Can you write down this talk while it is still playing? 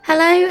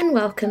Hello and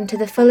welcome to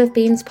the Full of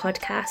Beans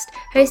podcast,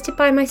 hosted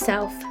by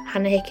myself,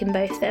 Hannah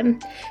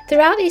Hickenbotham.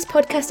 Throughout these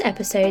podcast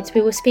episodes,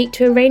 we will speak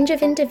to a range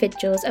of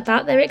individuals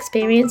about their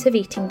experience of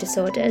eating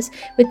disorders,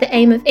 with the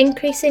aim of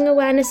increasing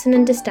awareness and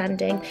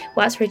understanding,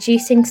 whilst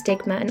reducing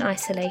stigma and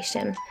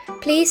isolation.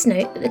 Please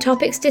note that the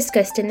topics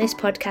discussed in this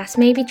podcast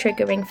may be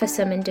triggering for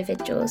some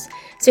individuals,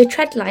 so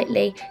tread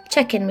lightly,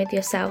 check in with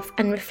yourself,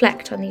 and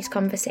reflect on these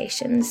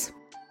conversations.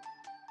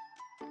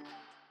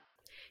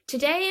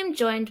 Today I'm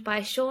joined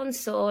by Sean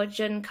Saw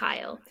Jun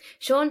Kyle.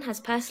 Sean has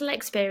personal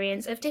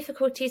experience of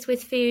difficulties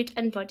with food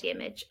and body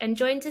image and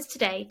joins us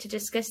today to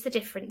discuss the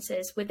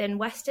differences within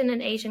Western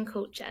and Asian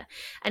culture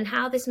and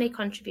how this may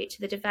contribute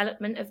to the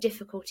development of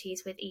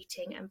difficulties with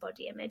eating and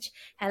body image.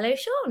 Hello,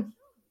 Sean.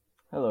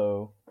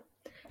 Hello.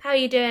 How are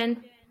you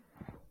doing?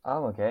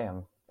 I'm okay.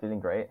 I'm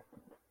feeling great.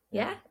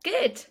 Yeah,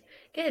 good.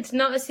 Good.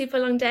 Not a super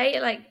long day.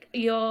 Like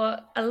you're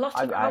a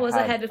lot of hours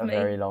ahead of me. I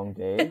had a very long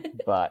day,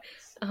 but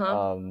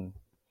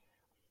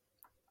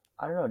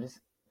I don't know, just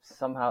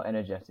somehow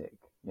energetic,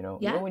 you know?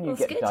 Yeah, You know when you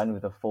that's get good. done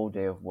with a full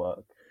day of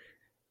work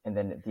and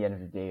then at the end of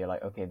the day you're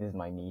like, okay, this is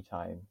my me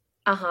time.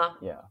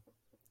 Yeah.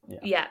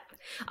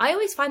 I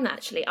always find that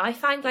actually. I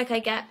find like I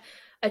get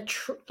a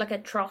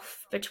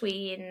trough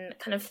between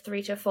kind of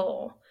 3 to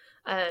 4.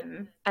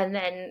 And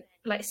then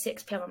like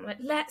 6 p.m. I'm like,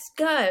 let's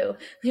go. And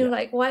you're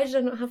like, why did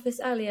I not have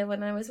this earlier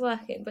when I was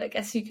working? But I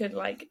guess you could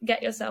like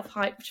get yourself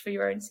hyped for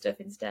your own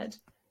stuff instead.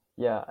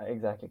 Yeah,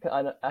 exactly.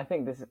 I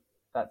think that's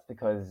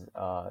because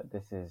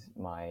this is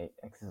my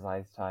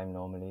exercise time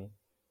normally.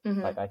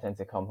 Mm-hmm. Like I tend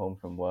to come home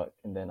from work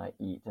and then I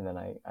eat and then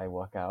I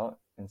work out.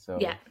 And so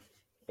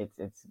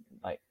it's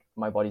like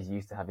my body's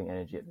used to having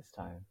energy at this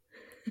time.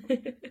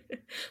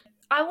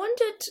 I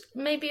wondered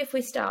maybe if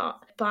we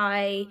start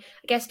by,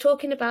 I guess,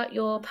 talking about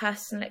your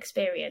personal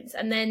experience.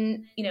 And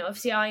then, you know,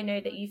 obviously I know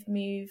that you've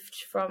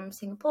moved from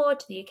Singapore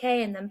to the UK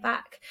and then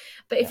back.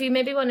 But if you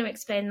maybe want to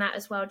explain that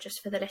as well,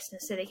 just for the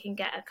listeners, so they can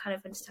get a kind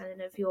of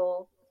understanding of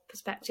your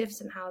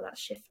perspectives and how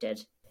that's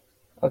shifted.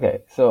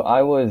 Okay, so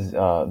I was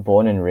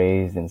born and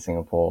raised in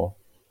Singapore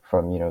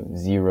from,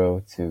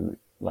 0 to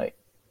like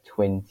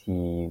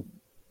 20,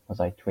 was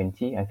I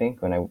 20, I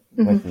think, when I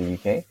went to the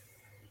UK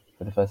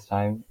for the first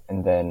time.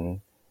 And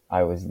then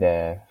I was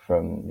there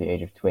from the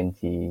age of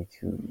 20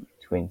 to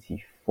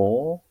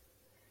 24.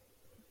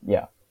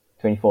 Yeah,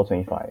 24,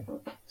 25.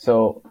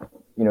 So,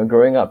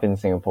 growing up in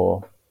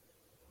Singapore,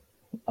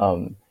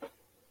 I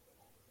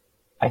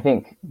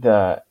think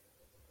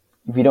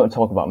we don't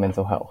talk about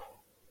mental health,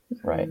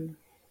 right?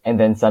 And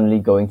then suddenly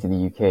going to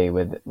the UK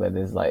where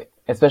there's like,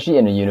 especially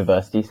in a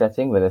university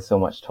setting where there's so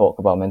much talk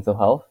about mental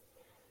health,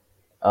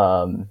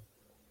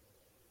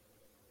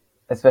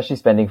 especially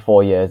spending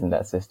 4 years in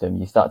that system,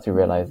 you start to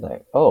realize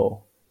like,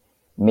 oh,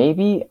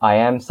 maybe I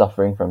am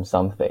suffering from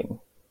something,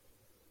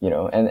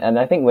 and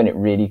I think when it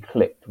really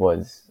clicked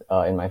was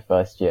in my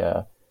first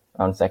year,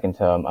 around second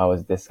term, I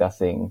was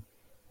discussing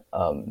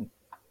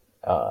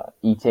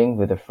eating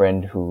with a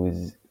friend who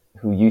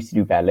used to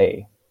do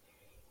ballet.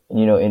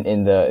 And,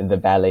 in the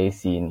ballet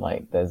scene,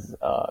 like there's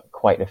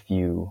quite a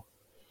few.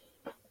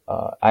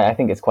 I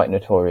think it's quite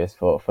notorious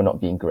for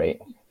not being great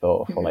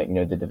for like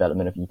the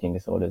development of eating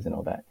disorders and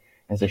all that.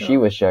 And so she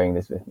was sharing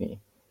this with me,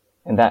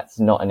 and that's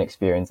not an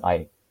experience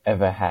I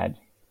ever had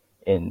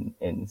in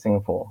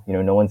Singapore.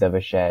 No one's ever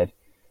shared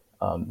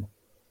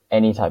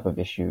any type of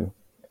issue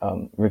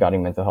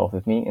regarding mental health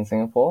with me in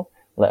Singapore,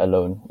 let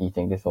alone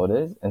eating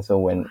disorders. And so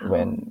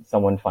when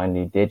someone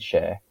finally did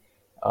share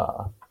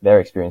their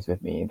experience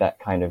with me, that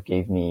kind of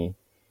gave me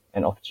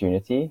an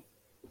opportunity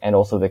and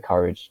also the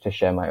courage to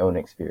share my own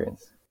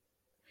experience.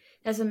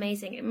 That's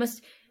amazing.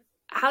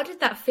 How did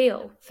that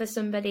feel for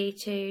somebody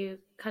to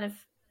kind of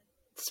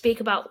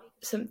speak about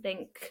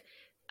something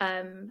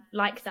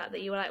like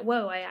that you were like,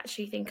 whoa, I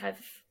actually think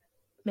I've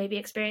maybe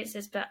experienced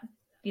this, but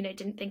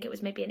didn't think it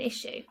was maybe an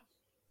issue?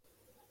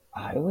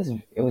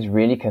 It was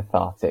really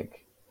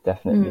cathartic,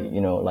 definitely.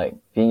 Like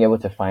being able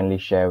to finally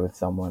share with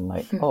someone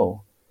like,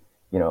 oh,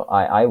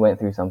 I went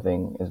through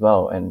something as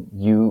well, and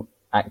you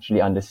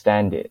actually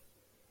understand it.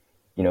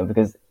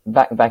 Because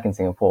back in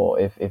Singapore,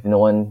 if no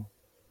one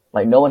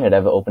had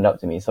ever opened up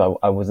to me, so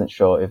I wasn't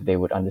sure if they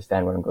would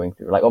understand what I'm going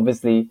through. Like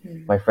obviously,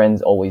 my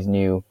friends always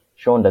knew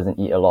Sean doesn't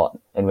eat a lot,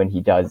 and when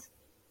he does,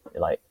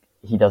 like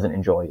he doesn't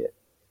enjoy it.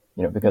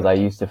 Because I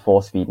used to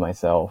force feed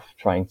myself,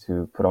 trying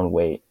to put on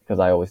weight because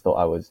I always thought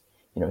I was,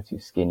 too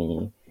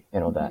skinny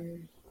and all that.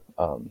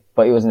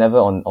 But it was never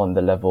on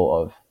the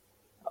level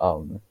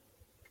of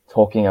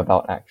talking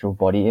about actual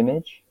body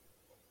image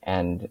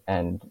and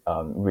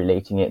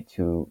relating it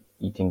to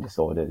eating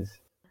disorders.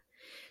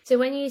 So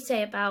when you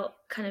say about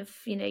kind of,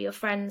 your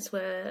friends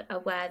were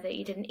aware that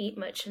you didn't eat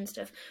much and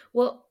stuff,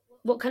 what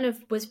kind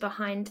of was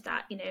behind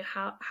that?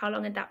 How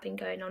long had that been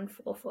going on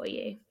for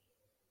you?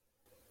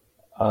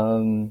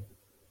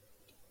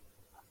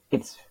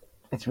 It's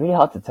really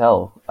hard to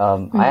tell.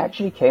 I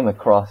actually came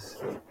across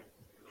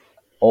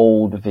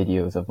old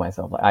videos of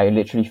myself. Like, I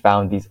literally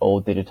found these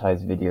old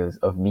digitized videos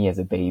of me as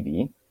a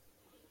baby,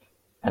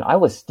 and I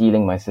was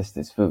stealing my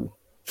sister's food.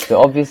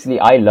 So obviously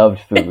I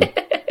loved food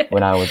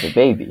when I was a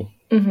baby,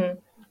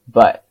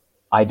 but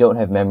I don't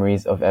have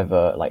memories of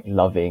ever like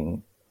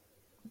loving,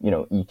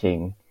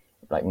 eating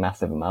like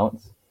massive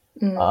amounts.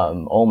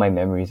 All my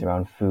memories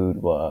around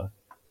food were,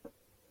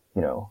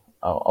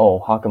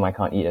 how come I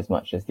can't eat as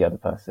much as the other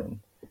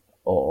person?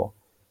 Or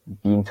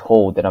being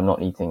told that I'm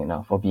not eating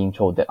enough, or being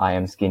told that I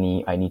am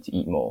skinny, I need to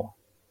eat more.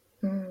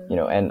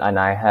 And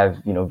I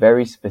have,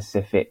 very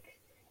specific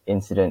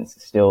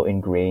incidents still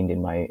ingrained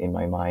in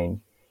my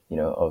mind,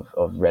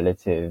 of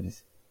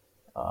relatives,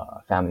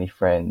 family,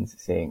 friends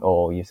saying,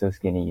 "Oh, you're so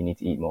skinny, you need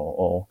to eat more,"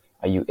 or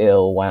 "Are you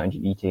ill? Why aren't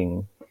you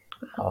eating?"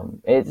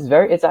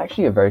 It's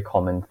actually a very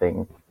common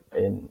thing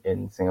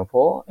in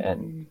Singapore,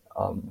 and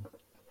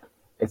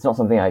it's not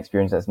something I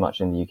experience as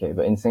much in the UK,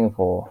 but in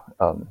Singapore,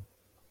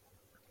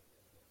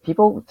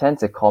 people tend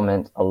to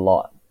comment a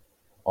lot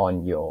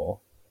on your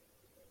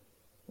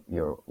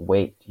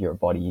weight, your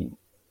body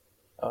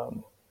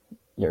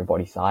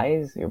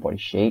size, your body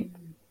shape,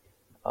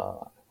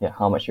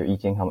 how much you're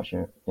eating, how much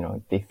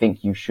they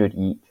think you should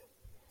eat,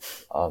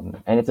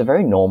 and it's a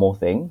very normal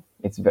thing.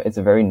 It's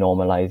a very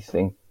normalized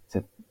thing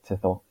to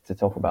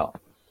talk about,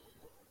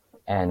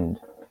 and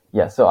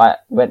so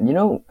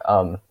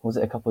was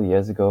it a couple of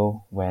years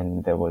ago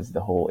when there was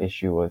the whole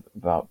issue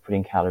about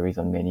putting calories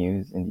on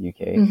menus in the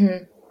UK?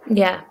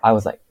 Yeah, I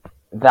was like,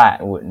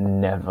 that would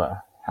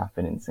never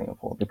happen in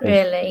Singapore because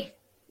really,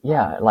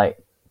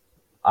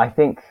 I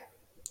think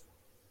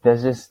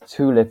there's just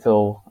too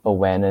little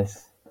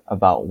awareness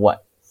about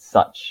what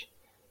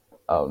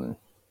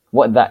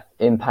that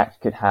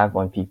impact could have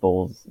on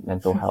people's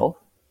mental health.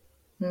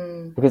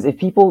 Because if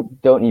people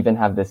don't even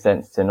have the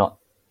sense to not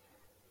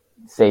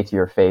say to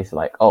your face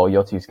like, "Oh,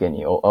 you're too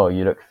skinny," or "Oh,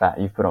 you look fat,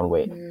 you've put on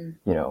weight,"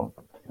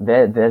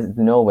 there's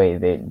no way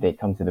they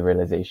come to the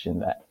realization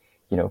that,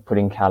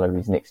 putting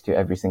calories next to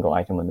every single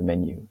item on the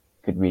menu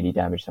could really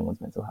damage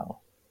someone's mental health.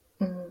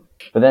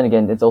 But then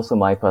again, it's also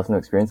my personal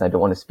experience. I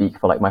don't want to speak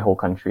for like my whole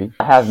country.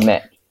 I have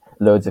met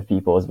loads of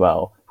people as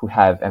well who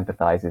have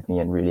empathized with me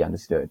and really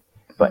understood.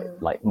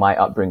 But like my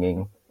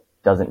upbringing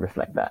doesn't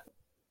reflect that.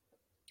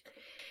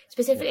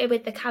 Specifically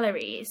with the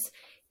calories,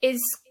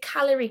 is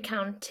calorie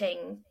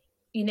counting,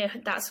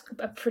 that's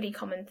a pretty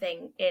common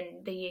thing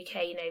in the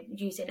UK,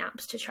 using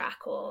apps to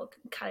track or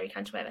calorie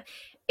count or whatever.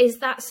 Is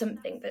that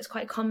something that's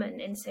quite common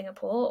in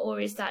Singapore,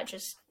 or is that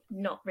just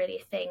not really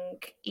a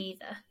thing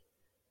either?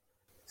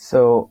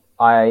 So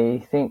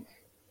I think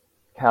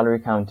calorie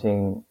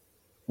counting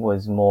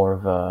was more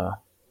of a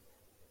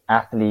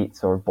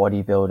athletes or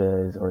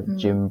bodybuilders or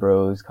gym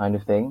bros kind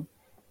of thing.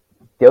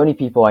 The only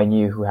people I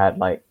knew who had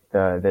like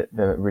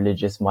the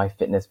religious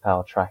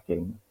MyFitnessPal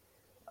tracking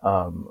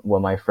were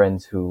my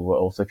friends who were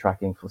also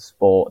tracking for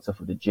sports or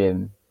for the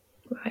gym.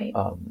 Right.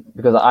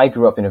 Because I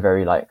grew up in a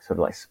very sort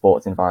of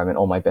sports environment.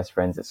 All my best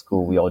friends at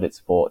school, we all did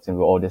sports, and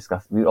we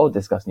all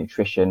discuss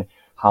nutrition,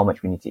 how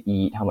much we need to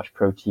eat, how much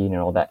protein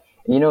and all that.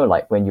 And,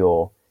 when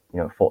you're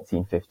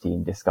 14,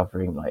 15,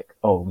 discovering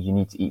oh, you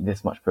need to eat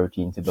this much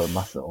protein to build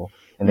muscle,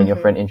 and then your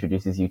friend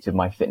introduces you to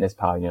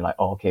MyFitnessPal, and you're like,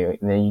 oh, okay,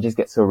 and then you just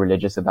get so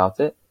religious about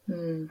it.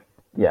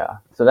 Yeah,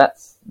 so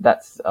that's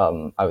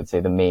I would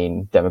say the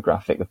main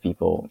demographic of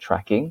people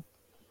tracking.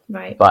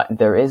 Right. But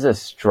there is a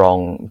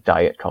strong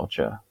diet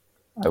culture,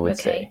 I would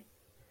say.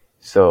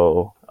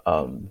 So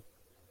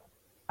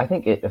I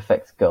think it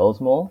affects girls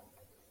more,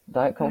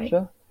 diet culture.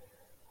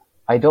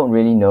 Right. I don't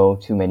really know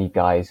too many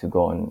guys who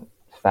go on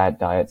fad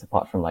diets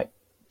apart from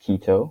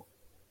keto.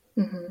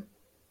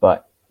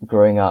 But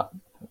growing up,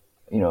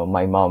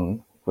 my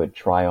mom would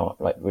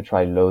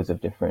try loads of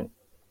different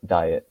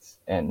diets,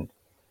 and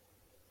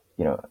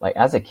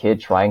as a kid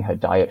trying her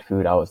diet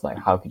food, I was like,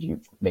 how could you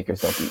make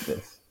yourself eat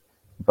this?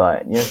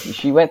 But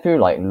she went through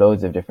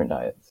loads of different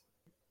diets.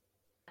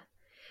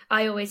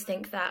 I always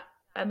think that,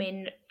 I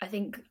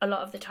think a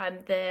lot of the time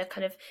the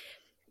kind of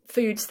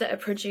foods that are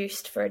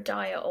produced for a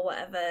diet or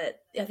whatever,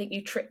 I think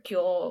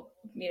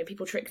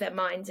people trick their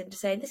minds into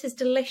saying this is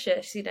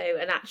delicious,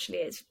 and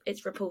actually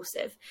it's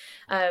repulsive.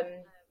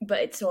 But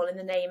it's all in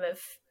the name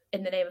of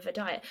a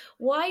diet.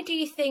 Why do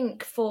you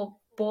think for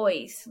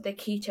boys the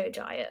keto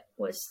diet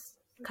was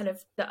kind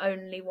of the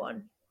only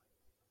one?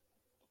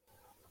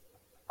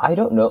 I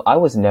don't know. I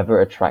was never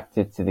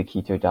attracted to the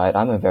keto diet.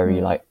 I'm a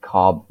very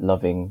carb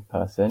loving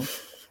person.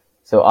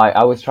 So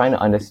I was trying to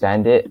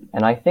understand it,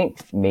 and I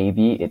think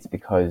maybe it's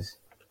because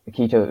the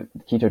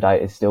keto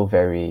diet is still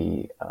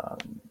very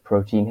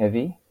protein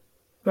heavy.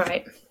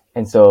 Right.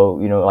 And so,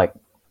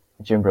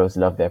 gym bros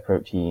love their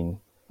protein.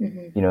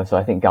 So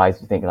I think guys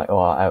would think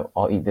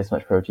I'll eat this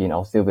much protein,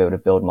 I'll still be able to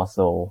build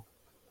muscle,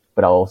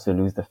 but I'll also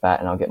lose the fat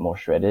and I'll get more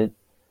shredded.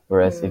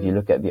 Whereas if you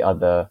look at the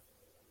other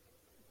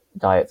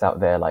diets out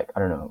there, I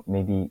don't know,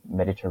 maybe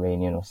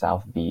Mediterranean or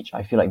South Beach,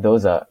 I feel like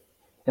those are,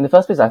 in the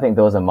first place, I think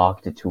those are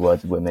marketed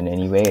towards women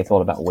anyway. It's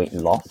all about weight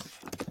loss.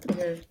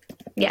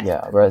 Yeah.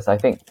 Yeah. Whereas I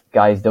think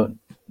guys don't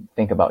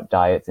think about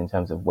diets in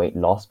terms of weight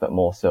loss, but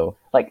more so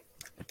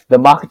the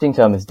marketing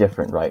term is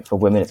different, right? For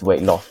women, it's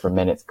weight loss. For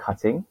men, it's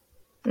cutting.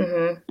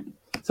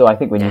 So I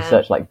think when you Yeah.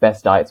 search like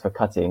best diets for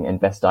cutting and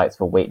best diets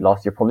for weight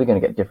loss, you're probably going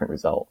to get different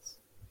results.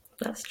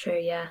 That's true,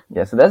 yeah.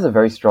 Yeah, so there's a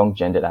very strong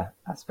gendered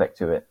aspect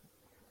to it,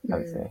 I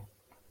would say.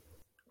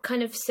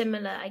 Kind of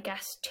similar, I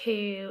guess,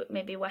 to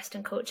maybe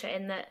Western culture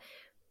in that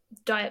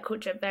diet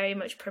culture very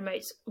much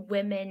promotes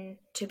women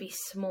to be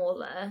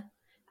smaller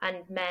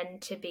and men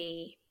to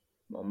be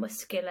more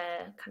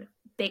muscular, kind of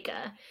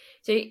bigger.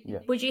 So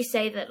would you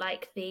say that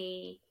like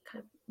the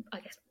kind of,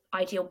 I guess,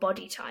 ideal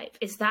body type,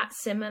 is that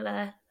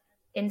similar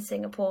in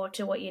Singapore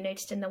to what you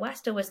noticed in the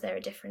West, or was there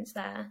a difference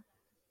there?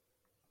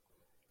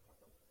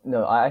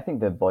 No, I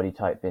think the body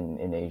type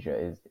in Asia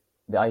is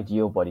the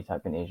ideal body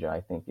type in Asia. I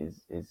think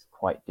is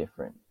quite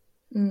different.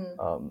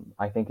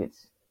 I think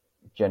it's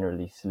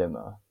generally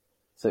slimmer.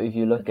 So if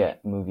you look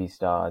at movie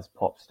stars,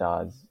 pop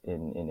stars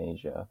in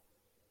Asia,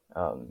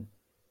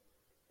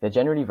 they're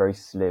generally very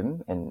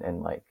slim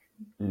and like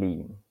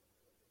lean,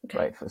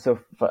 right? So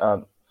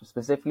for,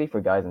 specifically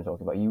for guys I'm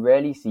talking about, you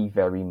rarely see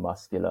very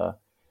muscular,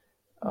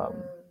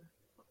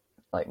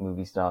 like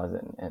movie stars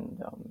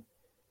and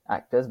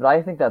actors. But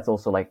I think that's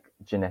also like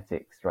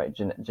genetics, right?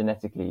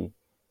 Genetically,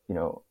 you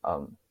know,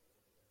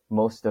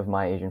 most of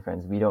my Asian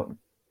friends, we don't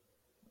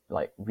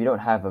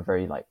have a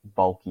very like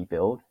bulky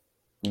build.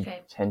 We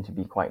tend to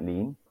be quite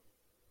lean.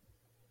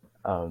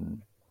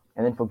 And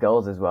then for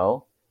girls as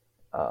well,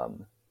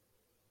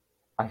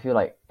 I feel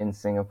like in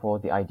Singapore,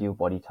 the ideal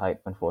body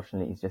type,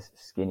 unfortunately, is just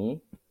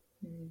skinny.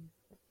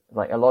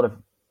 Like a lot of,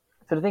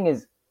 so the thing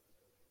is,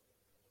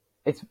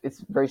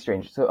 it's very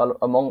strange. So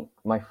among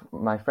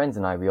my friends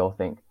and I, we all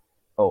think,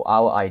 oh,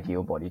 our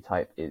ideal body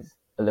type is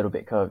a little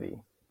bit curvy.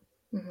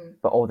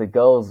 But all the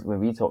girls, when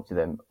we talk to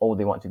them, all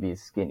they want to be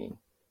is skinny.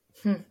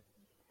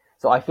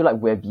 So I feel like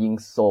we're being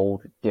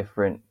sold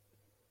different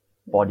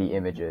body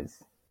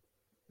images.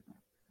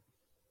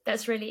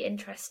 That's really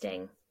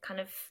interesting,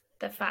 kind of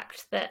the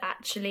fact that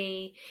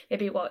actually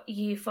maybe what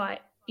you find,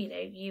 you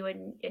know, you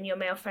and your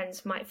male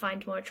friends might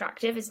find more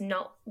attractive is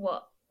not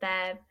what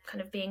they're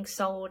kind of being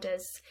sold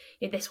as,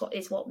 you know,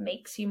 what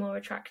makes you more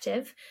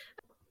attractive.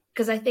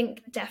 Because I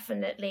think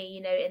definitely,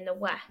 you know, in the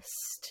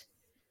West,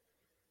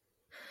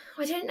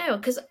 I don't know,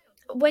 because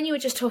when you were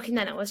just talking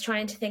then, I was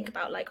trying to think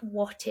about like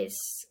what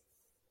is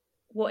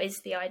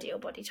the ideal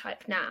body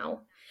type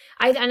now.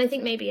 And I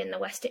think maybe in the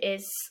West it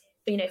is,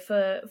 you know,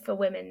 for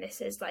women,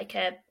 this is like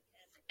a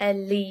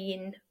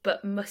lean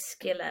but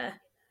muscular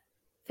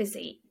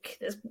physique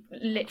that's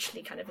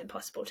literally kind of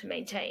impossible to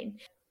maintain.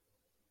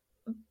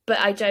 But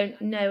I don't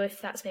know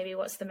if that's maybe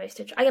what's the most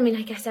I mean,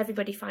 I guess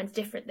everybody finds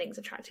different things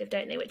attractive,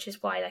 don't they? Which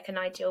is why like an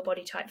ideal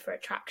body type for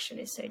attraction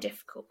is so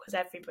difficult, because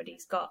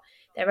everybody's got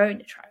their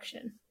own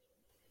attraction.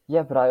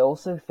 Yeah, but I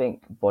also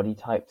think body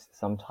types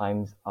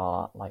sometimes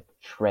are like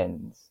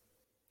trends.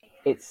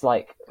 It's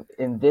like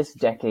in this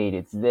decade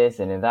it's this,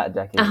 and in that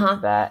decade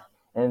it's that,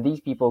 and these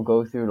people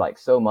go through like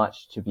so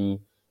much to be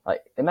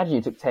like. Imagine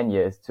you took 10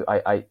 years to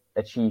I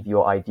achieve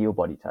your ideal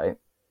body type,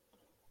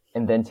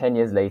 and then 10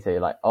 years later you're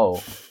like,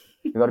 oh,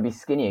 you got to be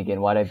skinny again.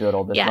 Why'd I build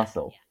all this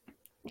muscle?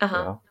 You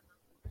know?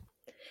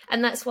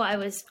 And that's what I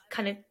was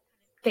kind of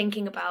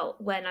thinking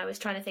about when I was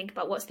trying to think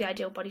about what's the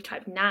ideal body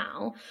type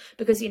now,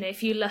 because, you know,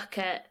 if you look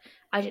at,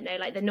 I don't know,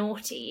 like the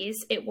noughties,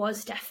 it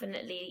was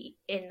definitely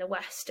in the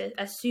West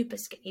a super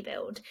skinny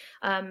build.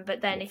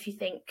 But then if you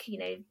think, you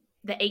know,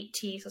 the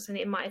 80s or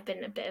something, it might have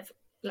been a bit of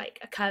like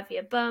a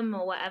curvier bum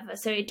or whatever.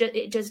 So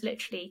it does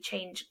literally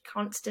change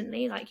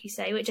constantly, like you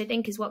say, which I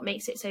think is what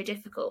makes it so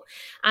difficult.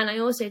 And I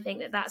also think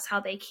that that's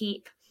how they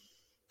keep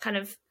kind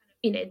of,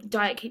 you know,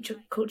 diet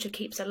culture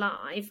keeps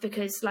alive,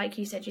 because like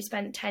you said, you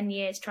spent 10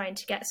 years trying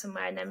to get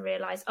somewhere and then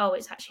realize, oh,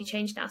 it's actually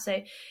changed now.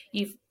 So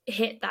you've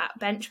hit that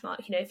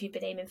benchmark, you know, if you've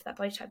been aiming for that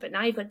body type, but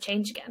now you've got to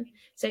change again.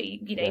 So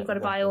you know, you've got to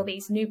buy all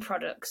these new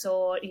products,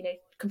 or, you know,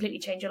 completely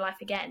change your life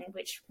again,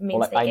 which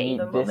means they get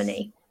even more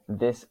money.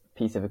 This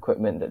piece of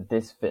equipment that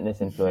this fitness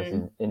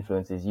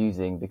influencer is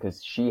using,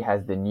 because she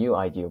has the new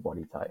ideal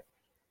body type.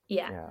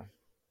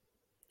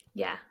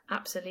 Yeah,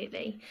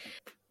 absolutely.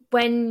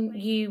 When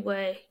you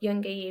were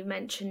younger, you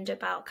mentioned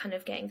about kind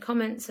of getting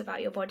comments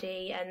about your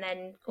body and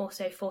then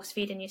also force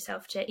feeding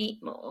yourself to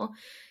eat more.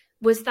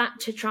 Was that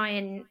to try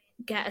and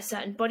get a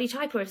certain body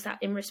type, or is that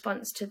in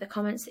response to the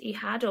comments that you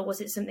had, or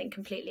was it something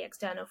completely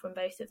external from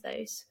both of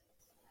those?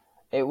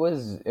 It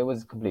was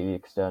completely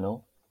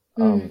external.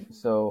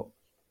 So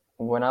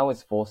when I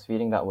was force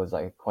feeding, that was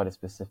like quite a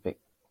specific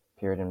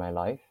period in my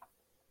life.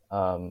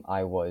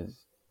 I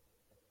was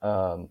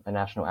a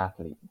national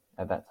athlete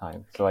at that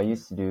time. So I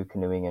used to do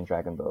canoeing and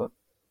dragon boat.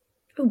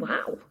 Oh,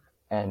 wow.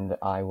 And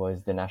I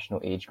was the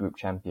national age group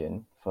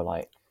champion for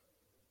like,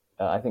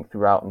 I think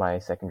throughout my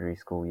secondary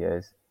school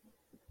years.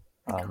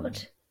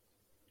 God.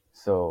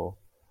 So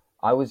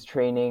I was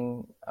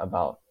training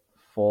about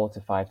 4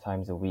 to 5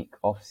 times a week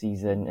off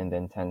season, and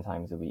then 10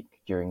 times a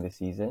week during the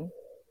season.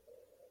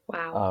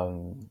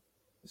 Wow.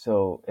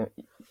 So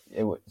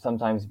it would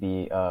sometimes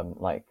be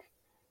like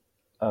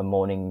a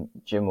morning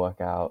gym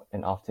workout,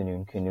 an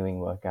afternoon canoeing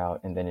workout,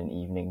 and then an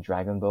evening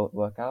dragon boat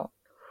workout.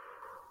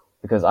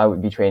 Because I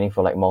would be training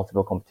for like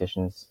multiple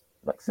competitions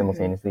like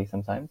simultaneously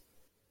sometimes.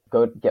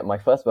 go get my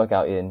first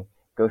workout in,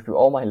 go through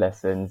all my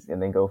lessons, and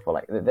then go for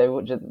like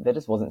there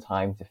just wasn't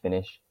time to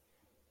finish,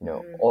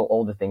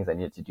 all the things I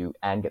needed to do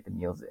and get the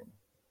meals in.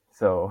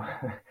 So,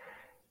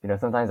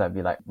 sometimes I'd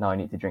be like, now I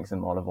need to drink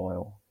some olive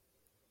oil.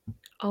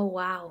 Oh,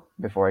 wow.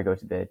 Before I go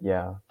to bed,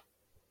 yeah.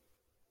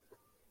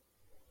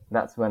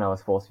 That's when I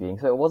was force feeding.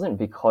 So it wasn't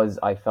because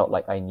I felt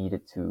like I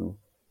needed to,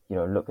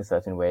 look a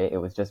certain way. It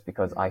was just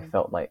because I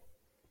felt like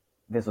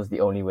this was the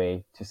only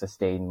way to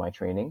sustain my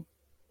training.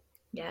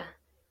 Yeah.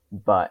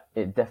 But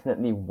it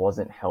definitely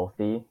wasn't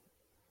healthy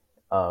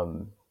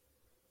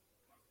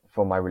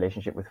for my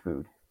relationship with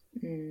food.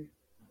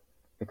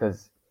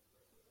 Because,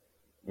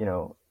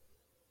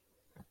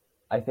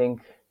 I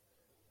think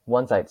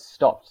once I'd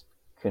stopped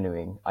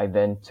canoeing, I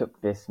then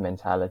took this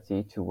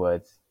mentality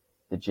towards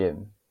the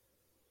gym.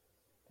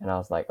 And I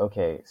was like,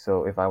 okay,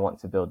 so if I want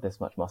to build this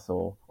much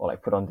muscle or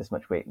like put on this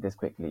much weight this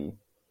quickly,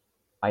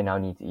 I now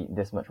need to eat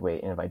this much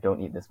weight. And if I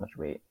don't eat this much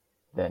weight,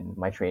 then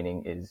my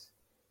training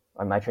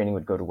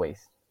would go to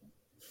waste.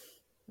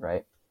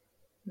 Right?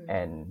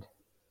 And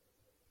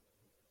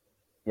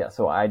yeah,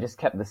 so I just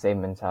kept the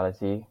same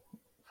mentality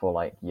for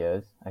like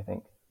years, I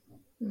think.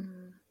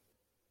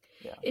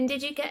 Yeah. And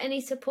did you get any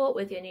support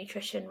with your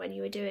nutrition when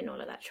you were doing all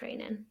of that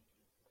training?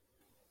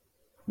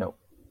 No,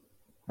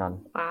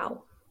 none.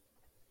 Wow.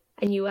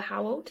 And you were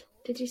how old,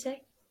 did you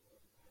say?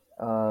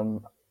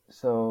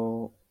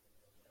 So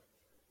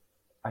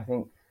I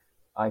think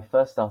I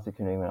first started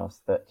canoeing when I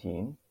was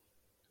 13.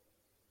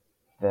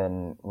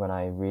 Then when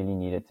I really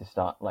needed to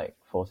start like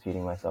force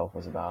feeding myself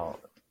was about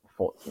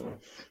 14.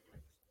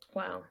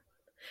 Wow.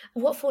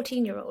 What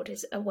 14-year-old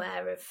is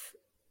aware of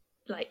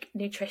like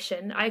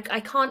nutrition? I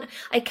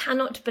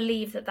cannot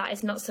believe that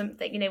is not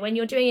something, when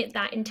you're doing it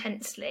that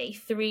intensely,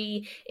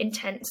 3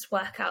 intense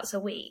workouts a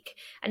week,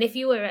 and if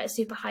you were at a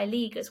super high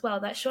league as well,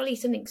 that's surely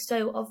something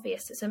so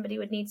obvious that somebody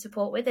would need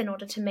support with in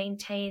order to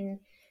maintain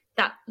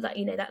that that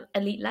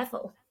elite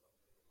level.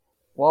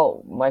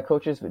 Well, my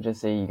coaches would just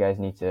say you guys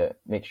need to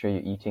make sure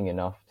you're eating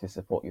enough to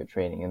support your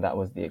training, and that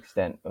was the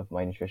extent of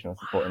my nutritional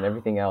support. And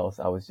everything else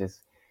I was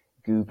just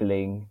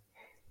Googling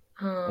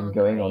and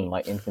going on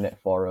like internet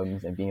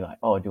forums and being like,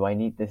 oh, do I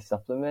need this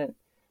supplement?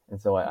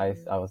 And so I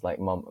was like,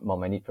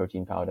 mom, I need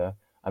protein powder.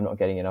 I'm not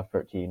getting enough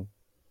protein.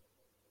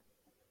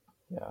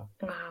 Yeah.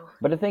 Wow.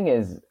 But the thing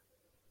is,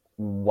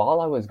 while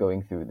I was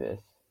going through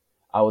this,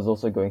 I was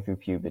also going through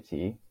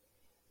puberty,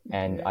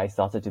 and I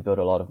started to build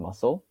a lot of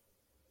muscle,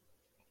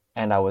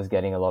 and I was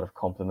getting a lot of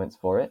compliments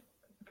for it.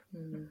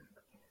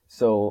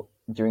 So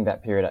during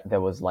that period, there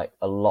was like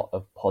a lot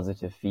of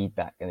positive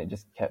feedback, and it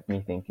just kept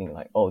me thinking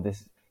like, oh,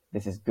 this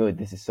is good.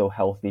 This is so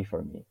healthy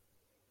for me.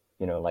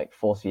 Like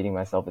force feeding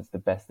myself, it's the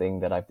best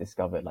thing that I've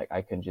discovered. Like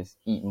I can just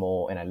eat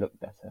more and I look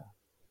better.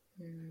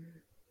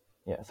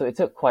 Yeah. So it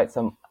took quite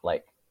some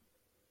time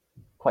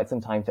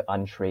to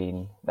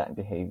untrain that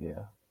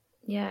behavior.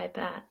 Yeah, I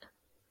bet.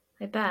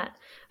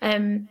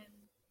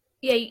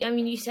 Yeah, I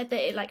mean, you said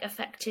that it like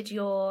affected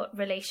your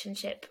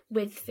relationship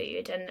with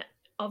food, and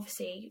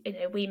obviously,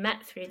 we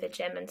met through the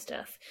gym and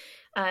stuff,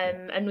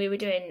 and we were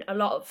doing a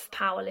lot of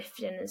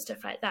powerlifting and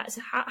stuff like that.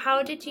 So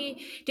how did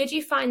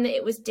you find that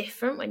it was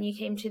different when you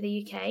came to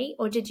the UK,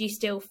 or did you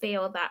still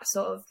feel that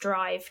sort of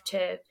drive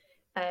to,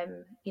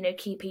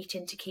 keep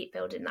eating, to keep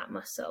building that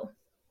muscle?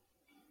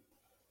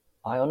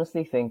 I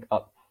honestly think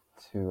up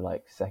to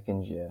like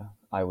second year,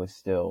 I was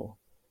still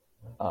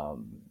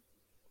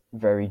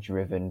very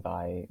driven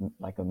by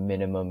like a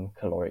minimum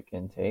caloric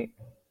intake.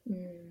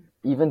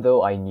 Even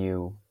though I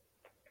knew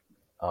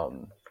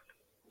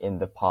in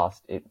the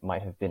past it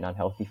might have been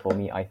unhealthy for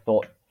me, I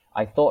thought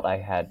I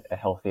had a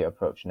healthier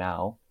approach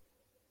now,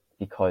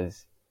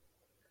 because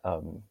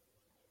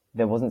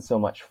there wasn't so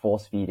much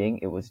force feeding.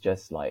 It was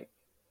just like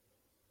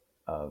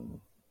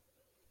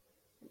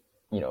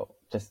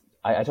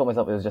I told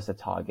myself it was just a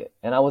target,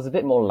 and I was a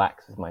bit more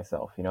lax with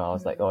myself. I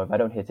was like, oh, if I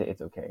don't hit it,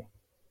 it's okay.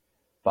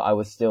 But I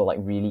was still like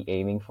really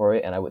aiming for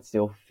it, and I would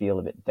still feel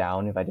a bit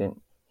down if I didn't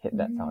hit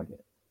that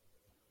target.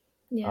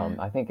 Yeah.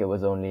 I think it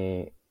was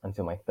only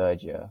until my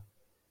third year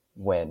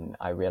when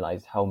I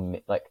realized how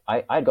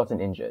I'd gotten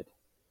injured,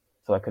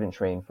 so I couldn't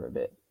train for a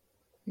bit,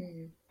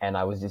 and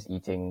I was just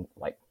eating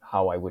like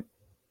how I would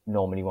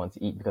normally want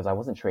to eat because I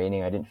wasn't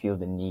training. I didn't feel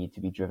the need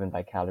to be driven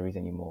by calories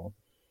anymore.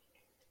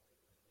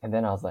 And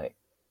then I was like,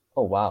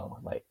 oh wow,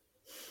 like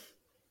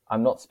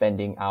I'm not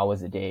spending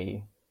hours a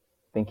day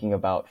thinking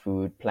about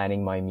food,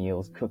 planning my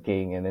meals,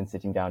 cooking, and then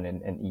sitting down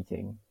and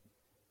eating.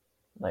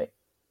 Like,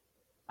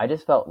 I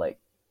just felt like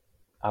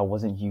I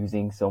wasn't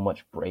using so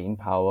much brain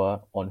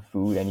power on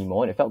food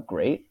anymore, and it felt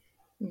great.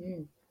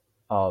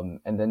 And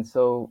then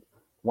so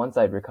once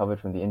I'd recovered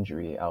from the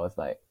injury, I was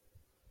like,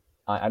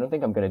 I don't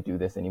think I'm going to do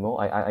this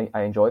anymore.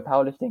 I enjoy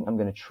powerlifting. I'm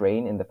going to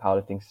train in the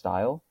powerlifting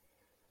style,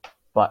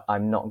 but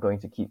I'm not going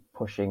to keep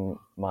pushing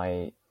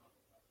my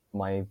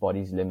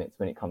body's limits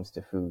when it comes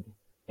to food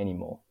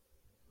anymore.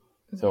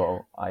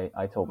 So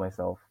I told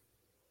myself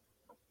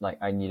like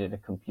I needed a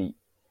complete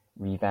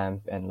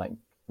revamp and like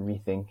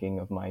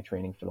rethinking of my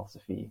training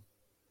philosophy.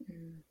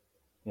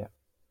 Yeah.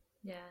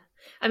 Yeah.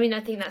 I mean, I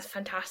think that's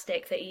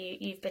fantastic that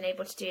you've been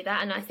able to do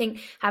that. And I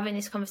think having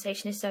this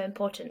conversation is so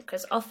important,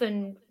 because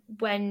often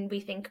when we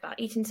think about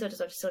eating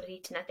disorders or disordered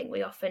eating, I think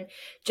we often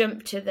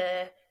jump to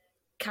the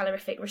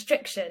calorific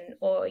restriction,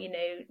 or, you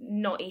know,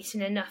 not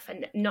eating enough,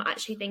 and not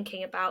actually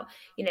thinking about,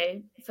 you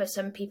know, for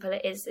some people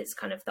it's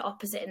kind of the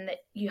opposite, in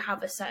that you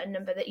have a certain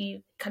number that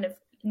you kind of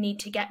need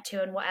to get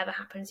to, and whatever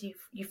happens, you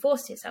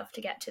force yourself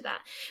to get to that,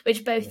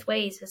 which both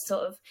ways is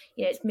sort of,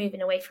 you know, it's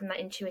moving away from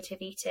that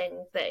intuitive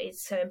eating that is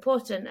so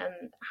important,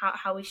 and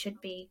how we should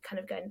be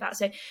kind of going about.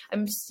 So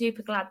I'm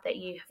super glad that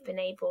you have been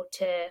able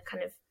to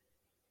kind of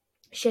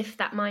shift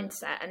that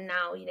mindset, and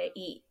now, you know,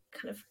 eat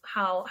kind of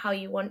how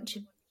you want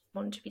to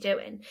be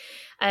doing.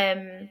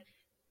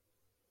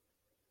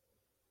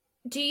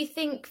 Do you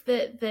think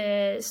that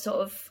the sort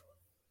of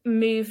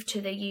move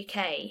to the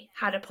UK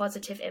had a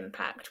positive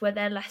impact? Were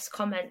there less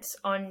comments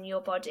on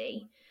your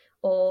body,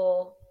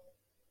 or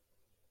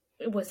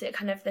was it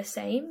kind of the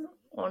same,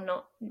 or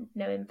not,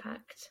 no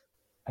impact?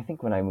 I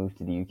think when I moved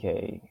to the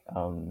UK,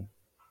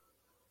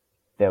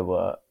 there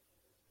were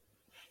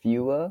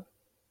fewer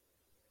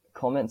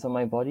comments on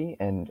my body,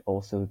 and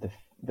also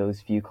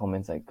those few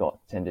comments I got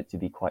tended to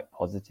be quite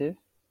positive.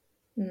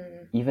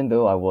 Even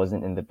though I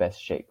wasn't in the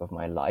best shape of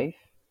my life,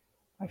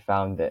 I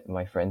found that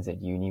my friends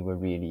at uni were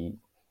really,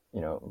 you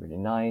know, really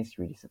nice,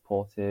 really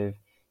supportive.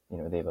 You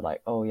know, they were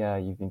like, "Oh yeah,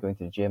 you've been going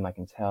to the gym. I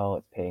can tell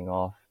it's paying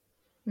off."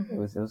 It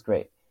was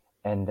great.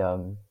 And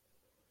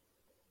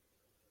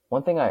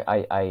one thing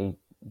I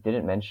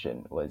didn't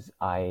mention was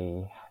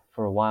I,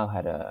 for a while,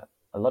 had a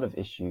lot of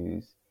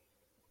issues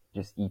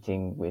just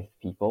eating with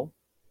people.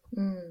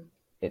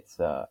 It's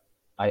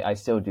I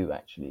still do,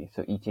 actually.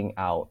 So eating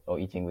out or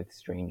eating with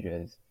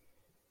strangers,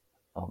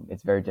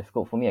 it's very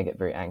difficult for me. I get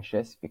very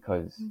anxious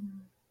because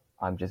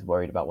I'm just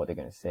worried about what they're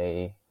going to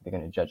say. They're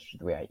going to judge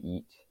the way I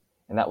eat.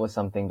 And that was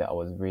something that I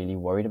was really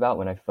worried about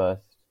when I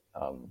first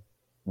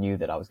knew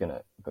that I was going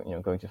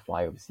to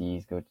fly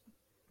overseas, go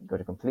to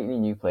a completely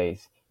new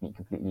place, meet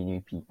completely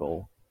new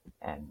people,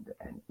 and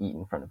eat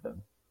in front of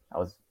them. I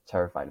was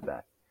terrified of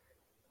that.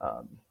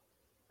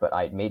 But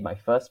I made my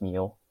first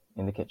meal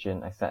in the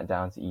kitchen. I sat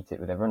down to eat it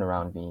with everyone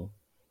around me,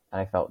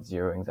 and I felt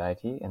zero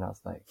anxiety. And I was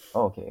like,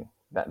 oh, okay,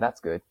 that's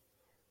good.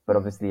 But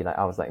obviously, like,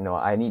 I was like, no,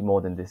 I need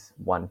more than this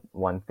one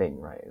thing,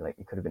 right? Like,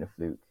 it could have been a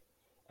fluke.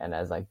 And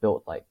as I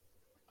built, like,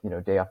 you know,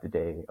 day after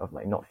day of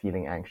like not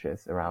feeling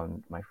anxious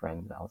around my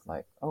friends, I was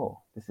like, oh,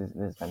 this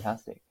is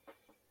fantastic.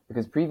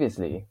 Because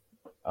previously,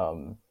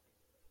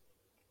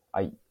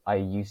 I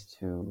used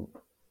to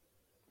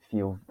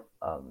feel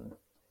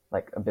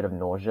like a bit of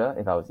nausea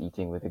if I was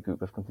eating with a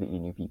group of completely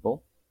new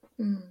people.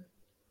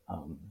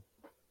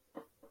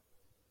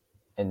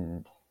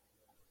 And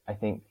I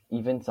think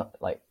even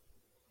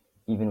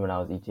when I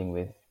was eating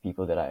with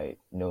people that I'd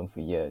known for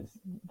years,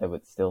 there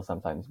would still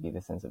sometimes be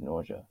the sense of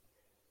nausea.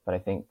 But I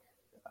think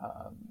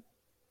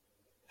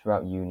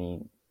throughout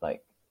uni,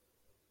 like,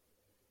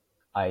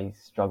 I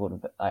struggled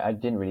with I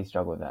didn't really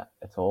struggle with that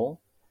at all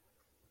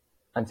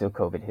until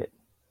COVID hit.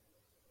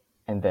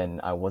 And then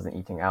I wasn't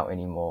eating out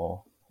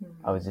anymore.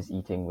 I was just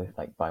eating with,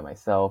 like, by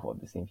myself or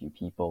the same few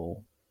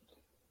people.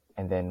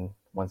 And then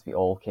once we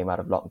all came out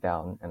of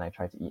lockdown and I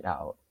tried to eat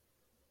out,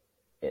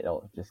 it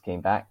all just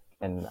came back.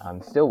 And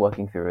I'm still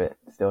working through it,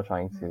 still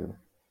trying to, you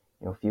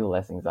know, feel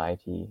less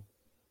anxiety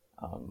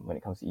when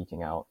it comes to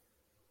eating out.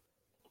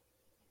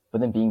 But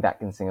then being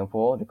back in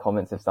Singapore, the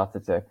comments have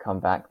started to come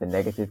back. The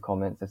negative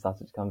comments have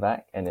started to come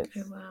back, and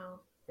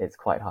it's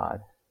quite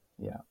hard.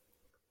 Yeah.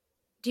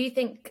 Do you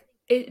think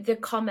the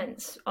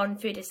comments on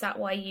food, is that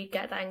why you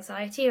get that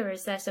anxiety, or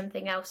is there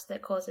something else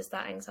that causes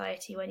that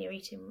anxiety when you're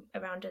eating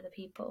around other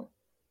people?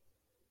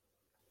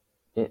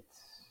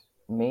 It's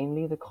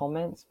mainly the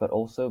comments, but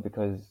also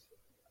because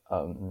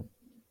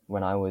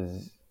when I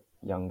was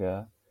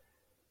younger,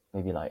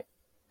 maybe like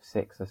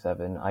 6 or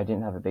 7, I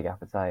didn't have a big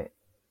appetite,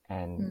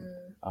 and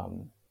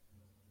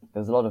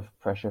there was a lot of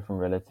pressure from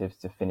relatives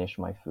to finish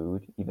my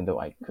food, even though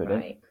I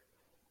couldn't. Right.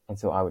 And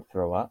so I would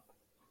throw up.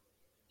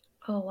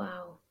 Oh,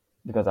 wow.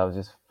 Because I was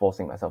just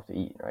forcing myself to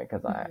eat, right?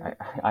 Because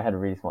I had a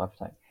really small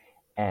appetite.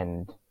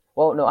 And,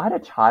 well, no, I had a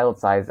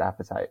child-sized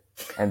appetite.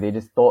 And they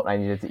just thought I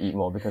needed to eat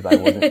more because I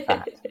wasn't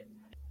fat.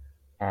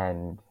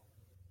 And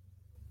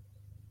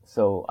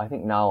so I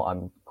think now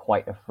I'm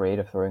quite afraid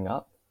of throwing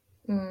up.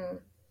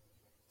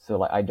 So,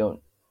 like, I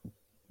don't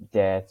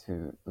dare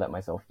to let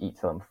myself eat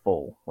till I'm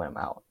full when I'm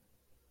out.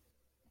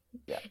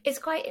 Yeah. It's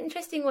quite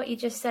interesting what you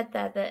just said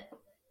there, that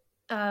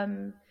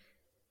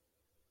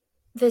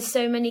there's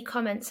so many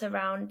comments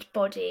around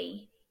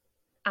body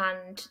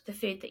and the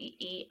food that you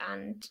eat,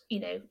 and, you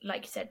know,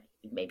 like you said,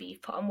 maybe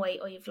you've put on weight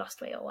or you've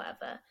lost weight or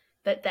whatever,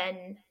 but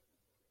then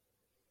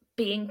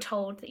being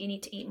told that you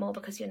need to eat more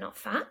because you're not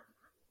fat.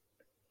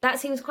 That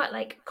seems quite,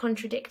 like,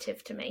 contradictory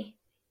to me.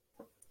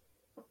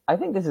 I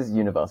think this is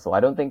universal. I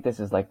don't think this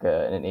is like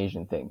an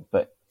Asian thing,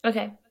 but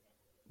okay.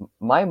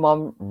 My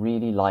mom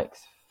really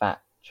likes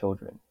fat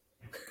children.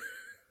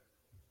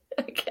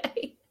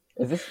 Okay.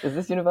 Is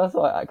this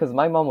universal? Because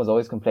my mom was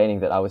always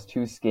complaining that I was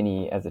too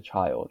skinny as a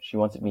child. She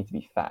wanted me to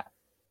be fat.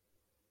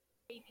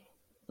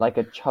 like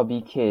a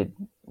chubby kid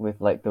with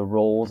like the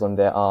rolls on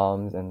their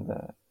arms and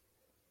the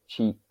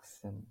cheeks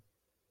and.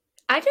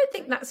 I don't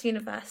think that's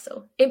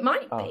universal. It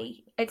might Oh,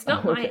 be. It's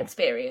not my okay,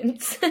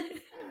 experience.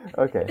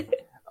 okay.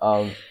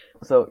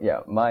 So yeah,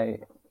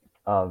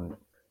 um,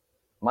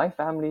 my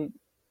family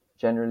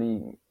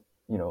generally,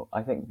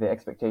 I think the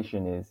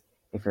expectation is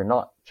if you're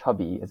not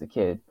chubby as a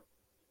kid,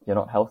 you're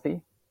not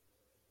healthy.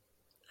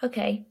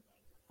 Okay.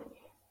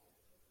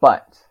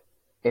 But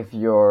if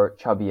you're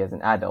chubby as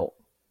an adult,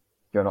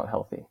 you're not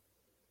healthy.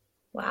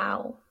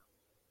 Wow.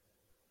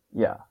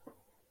 Yeah.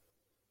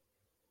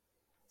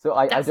 So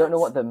I That don't know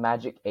sounds... what the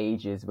magic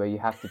age is where you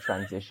have to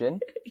transition,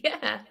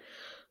 Yeah.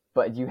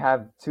 but you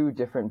have two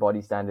different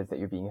body standards that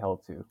you're being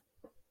held to.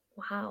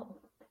 Wow.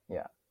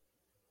 Yeah.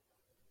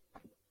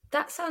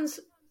 That sounds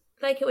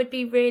like it would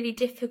be really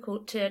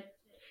difficult to,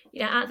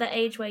 at that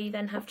age where you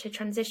then have to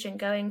transition,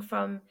 going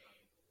from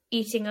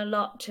eating a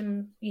lot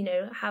to,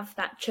 have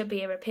that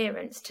chubbier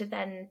appearance to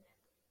then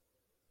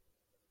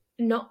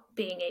not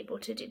being able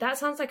to do that.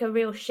 Sounds like a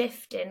real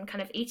shift in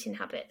kind of eating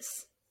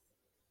habits.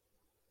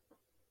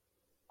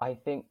 I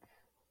think.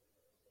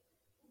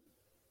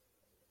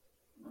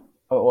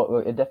 Oh,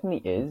 well, it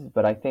definitely is,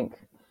 but I think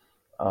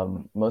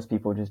most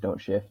people just don't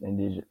shift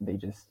and they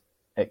just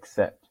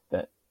accept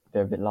that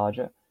they're a bit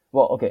larger.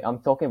 Well, okay, I'm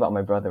talking about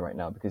my brother right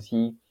now because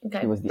he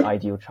Okay. was the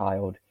ideal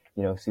child,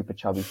 super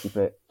chubby,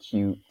 super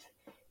cute,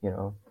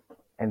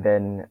 and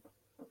then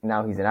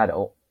now he's an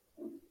adult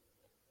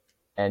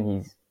and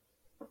he's,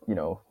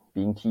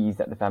 being teased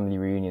at the family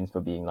reunions for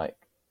being like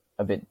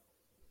a bit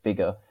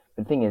bigger.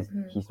 But the thing is,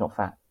 he's not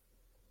fat.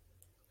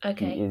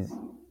 Okay.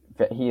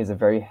 He is a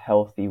very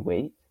healthy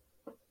weight.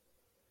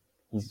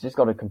 He's just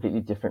got a completely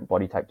different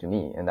body type to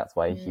me, and that's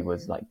why he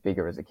was like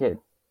bigger as a kid,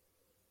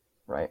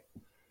 right?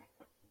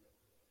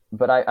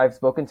 But I've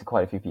spoken to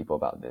quite a few people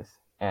about this,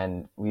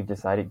 and we've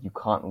decided you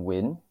can't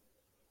win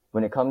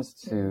when it comes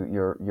to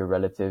your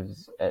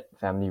relatives at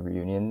family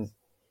reunions.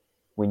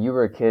 When you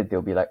were a kid,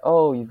 they'll be like,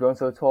 "Oh, you've grown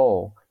so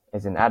tall."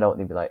 As an adult,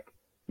 they'll be like,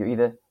 "You're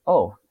either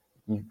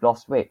you've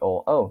lost weight,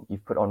 or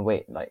you've put on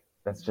weight." Like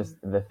that's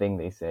just the thing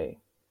they say.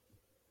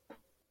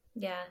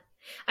 Yeah.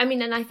 I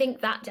mean, and I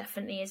think that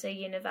definitely is a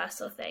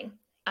universal thing.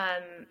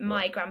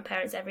 My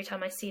grandparents, every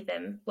time I see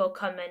them, will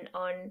comment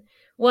on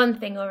one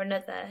thing or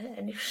another,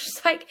 and it's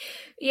just like,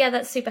 yeah,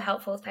 that's super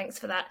helpful. Thanks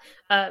for that.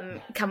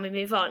 Can we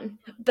move on?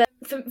 But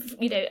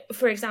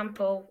for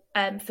example,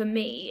 for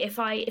me, if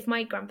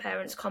my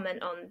grandparents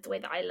comment on the way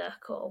that I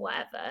look or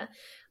whatever,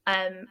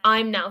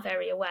 I'm now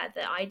very aware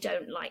that I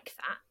don't like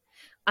that,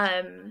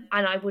 and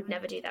I would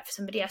never do that for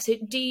somebody else. So,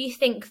 do you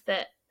think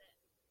that?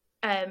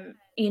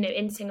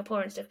 In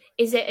Singapore and stuff,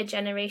 is it a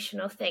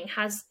generational thing?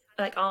 Has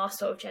like our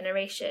sort of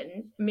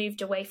generation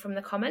moved away from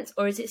the comments,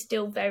 or is it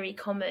still very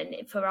common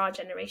for our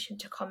generation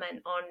to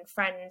comment on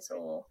friends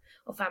or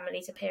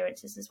families'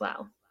 appearances as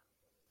well?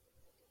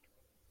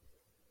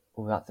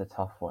 Oh, that's a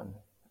tough one.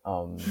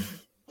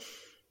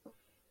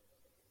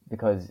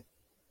 Because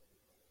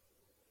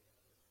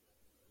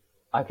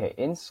okay,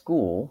 in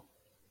school,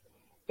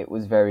 it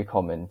was very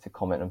common to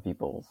comment on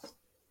people's,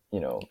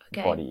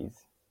 Okay.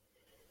 bodies.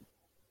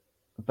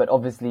 But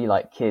obviously,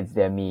 like kids,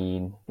 they're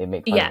mean. They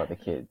make fun of Yeah. other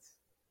kids.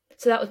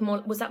 So that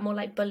was that more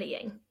like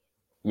bullying?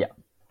 Yeah,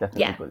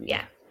 definitely bullying.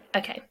 Yeah.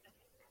 Okay.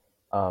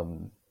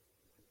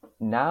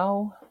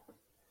 Now,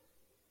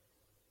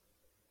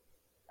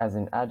 as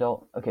an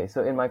adult, okay,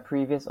 so in my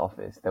previous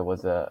office,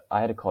 I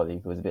had a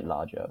colleague who was a bit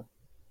larger,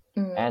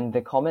 and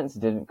the comments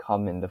didn't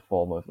come in the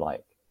form of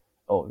like,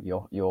 "Oh,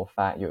 you're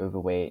fat, you're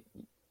overweight."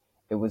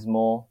 It was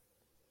more,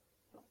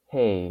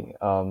 "Hey,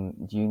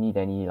 do you need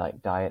any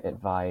like diet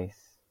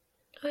advice?"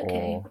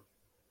 Okay.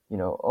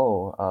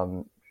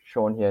 Or,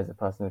 Sean here is a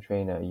personal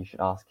trainer. You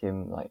should ask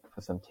him like for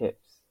some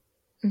tips.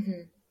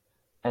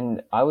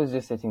 And I was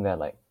just sitting there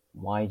like,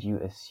 why do you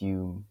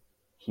assume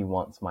he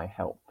wants my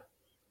help?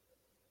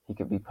 He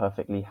could be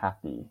perfectly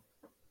happy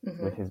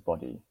with his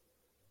body.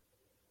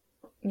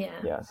 Yeah.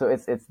 Yeah. So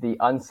it's the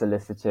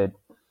unsolicited,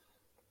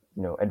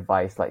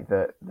 advice, like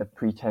the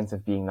pretense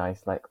of being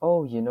nice, like,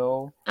 oh,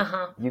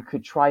 you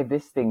could try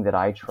this thing that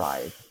I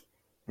tried,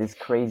 this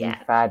crazy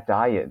Yeah. fad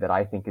diet that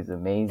I think is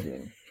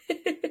amazing.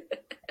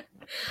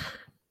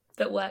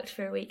 That worked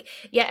for a week.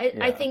 Yeah. I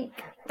Yeah.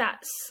 think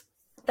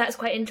that's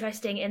quite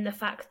interesting in the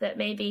fact that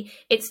maybe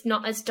it's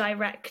not as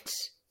direct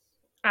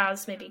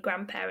as maybe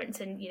grandparents,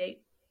 and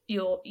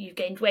you've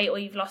gained weight or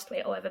you've lost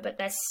weight or whatever, but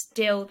there's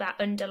still that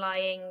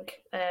underlying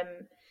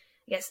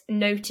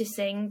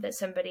noticing that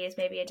somebody is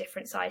maybe a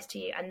different size to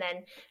you, and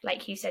then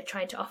like you said,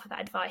 trying to offer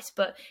that advice,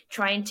 but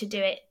trying to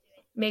do it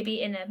maybe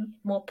in a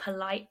more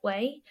polite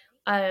way,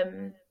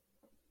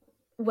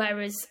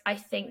 whereas I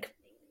think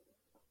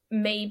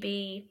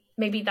maybe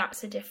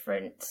that's a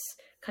difference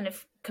kind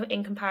of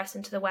in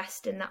comparison to the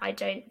West, in that I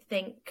don't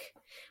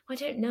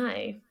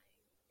know,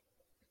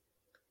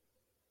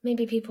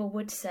 maybe people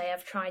would say,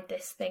 I've tried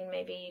this thing,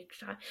 maybe you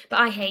try. But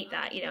I hate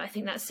that, I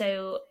think that's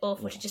so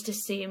awful to just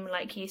assume,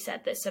 like you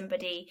said, that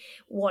somebody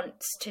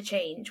wants to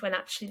change when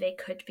actually they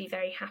could be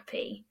very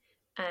happy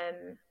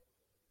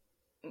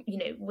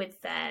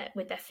with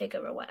their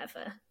figure or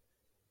whatever?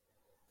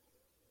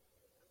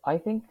 I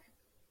think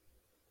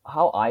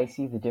how I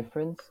see the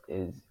difference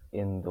is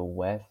in the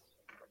West,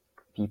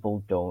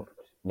 people don't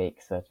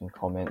make certain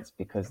comments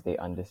because they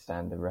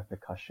understand the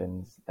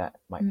repercussions that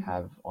might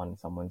have on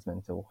someone's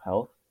mental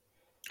health.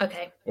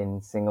 Okay.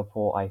 In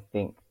Singapore, I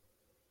think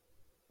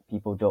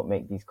people don't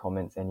make these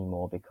comments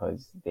anymore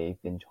because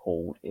they've been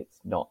told it's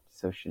not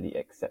socially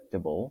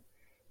acceptable,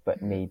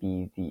 but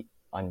maybe the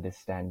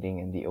understanding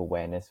and the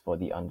awareness for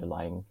the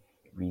underlying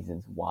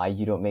reasons why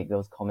you don't make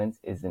those comments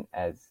isn't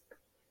as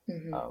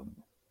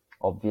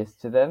obvious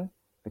to them,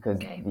 because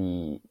Okay.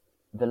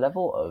 the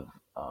level of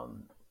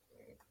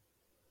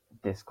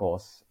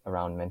discourse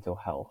around mental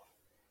health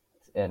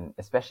and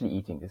especially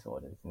eating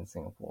disorders in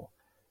Singapore,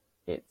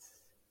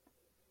 it's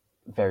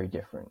very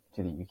different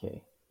to the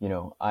UK. You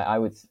know, I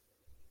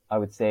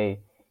would say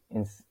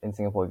in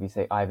Singapore, if you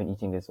say I have an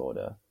eating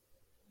disorder,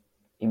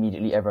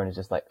 immediately everyone is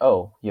just like,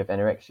 oh, you have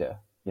anorexia.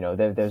 You know,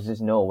 there's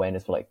just no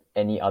awareness for like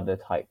any other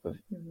type of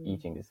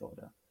eating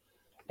disorder.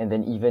 And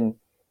then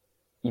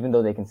even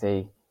though they can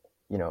say,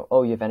 you know,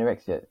 oh, you have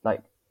anorexia,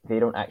 like they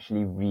don't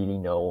actually really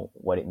know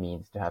what it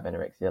means to have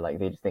anorexia. Like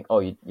they just think, oh,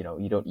 you know,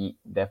 you don't eat,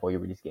 therefore you're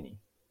really skinny.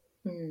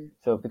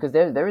 So because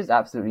there is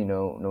absolutely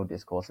no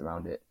discourse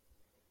around it.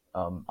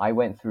 I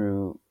went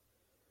through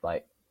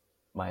like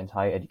my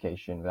entire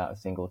education without a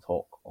single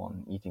talk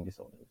on eating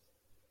disorders.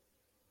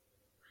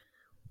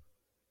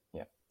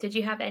 Yeah. Did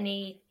you have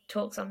any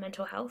talks on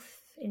mental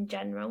health in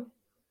general?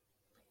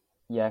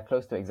 Yeah,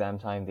 close to exam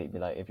time, they'd be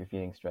like, if you're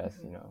feeling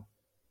stressed, you know,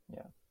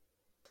 yeah.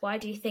 Why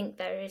do you think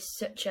there is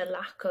such a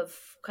lack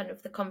of kind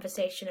of the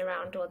conversation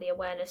around or the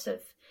awareness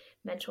of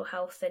mental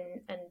health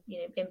and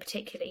in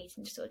particular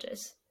eating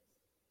disorders?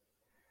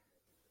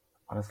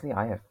 Honestly,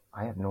 I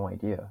have no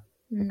idea,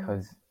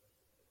 because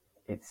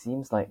it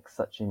seems like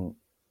such an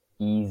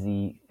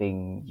easy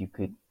thing you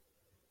could,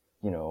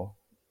 you know,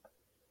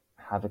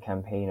 have a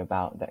campaign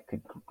about that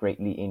could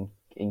greatly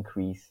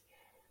increase,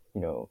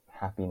 you know,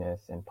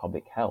 happiness and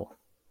public health.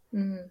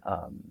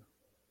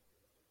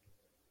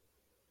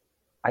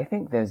 I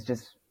think there's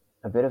just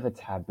a bit of a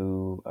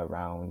taboo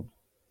around,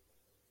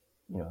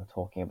 you know,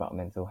 talking about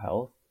mental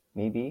health,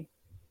 maybe.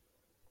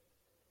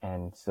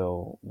 And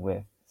so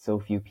with so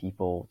few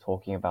people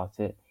talking about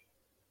it,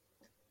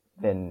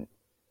 then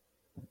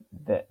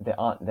there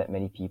aren't that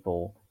many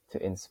people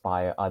to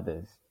inspire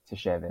others to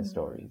share their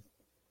stories.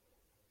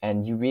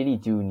 And you really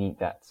do need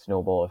that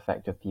snowball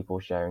effect of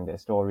people sharing their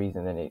stories,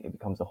 and then it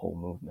becomes a whole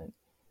movement.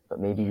 But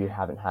maybe we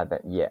haven't had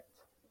that yet.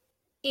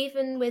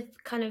 Even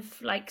with kind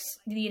of like,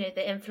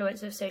 the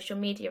influence of social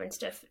media and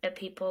stuff,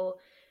 people,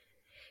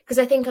 because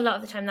I think a lot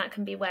of the time that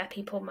can be where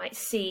people might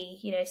see,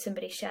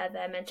 somebody share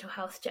their mental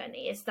health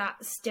journey. Is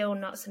that still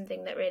not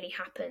something that really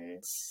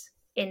happens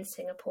in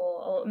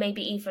Singapore, or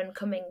maybe even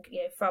coming,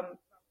 from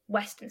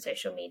Western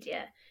social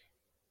media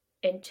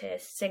into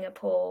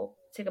Singaporean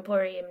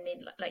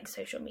like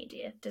social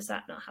media? Does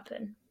that not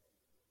happen?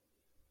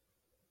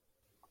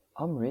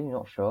 I'm really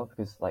not sure,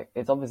 because like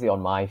it's obviously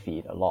on my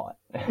feed a lot,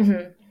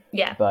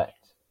 Yeah. but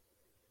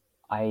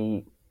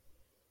I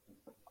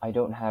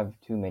don't have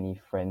too many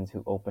friends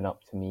who open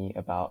up to me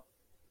about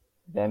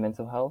their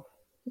mental health.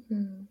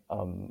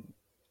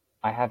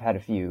 I have had a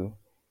few,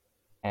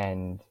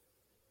 and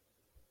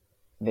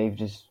they've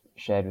just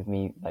shared with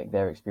me like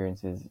their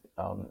experiences,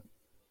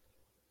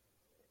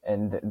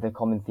 and the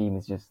common theme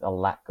is just a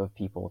lack of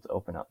people to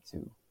open up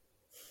to.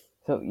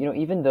 So, you know,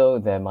 even though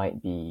there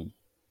might be,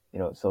 you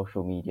know,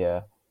 social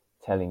media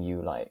telling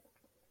you like,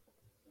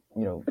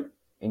 you know,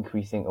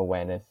 increasing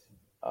awareness,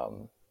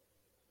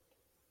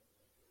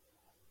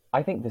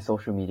 I think the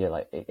social media,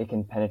 like it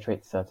can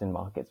penetrate certain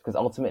markets, because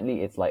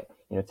ultimately it's like,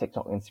 you know,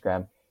 TikTok,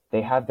 Instagram,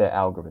 they have their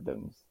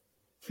algorithms.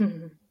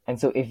 And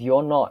so if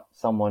you're not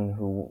someone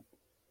who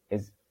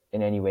is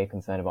in any way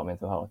concerned about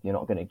mental health, you're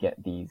not going to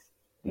get these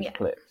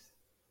clips.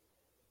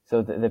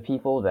 So the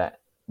people that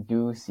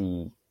do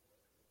see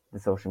the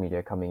social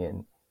media coming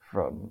in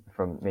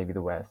from maybe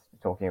the West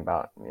talking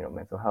about, you know,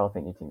 mental health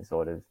and eating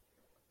disorders,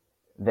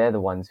 they're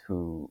the ones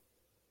who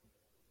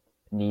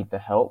need the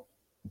help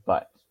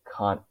but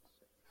can't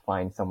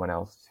find someone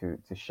else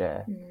to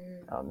share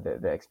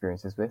their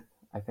experiences with,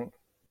 I think.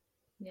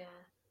 Yeah.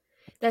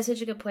 That's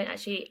such a good point.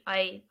 Actually,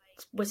 I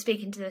was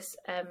speaking to this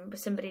with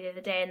somebody the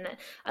other day, and that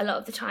a lot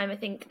of the time, I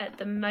think at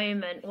the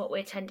moment, what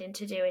we're tending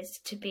to do is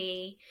to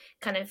be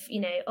kind of,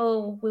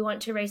 oh, we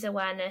want to raise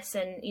awareness,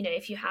 and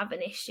if you have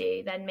an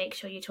issue, then make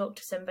sure you talk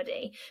to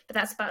somebody. But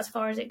that's about as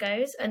far as it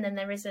goes, and then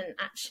there isn't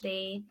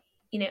actually,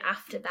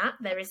 after that,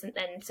 there isn't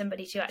then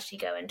somebody to actually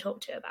go and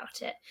talk to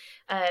about it.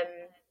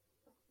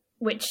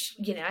 Which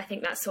I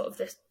think that's sort of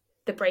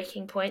the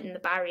breaking point and the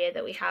barrier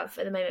that we have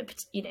at the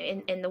moment,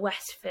 in the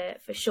West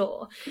for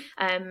sure.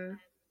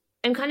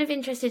 I'm kind of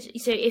interested.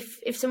 So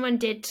if someone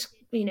did,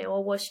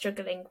 or was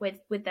struggling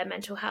with their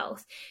mental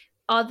health,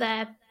 are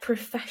there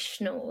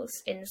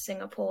professionals in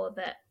Singapore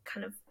that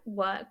kind of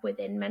work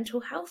within mental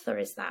health, or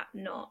is that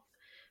not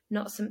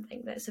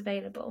something that's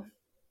available?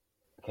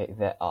 Okay,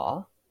 there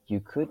are. you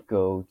could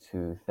go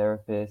to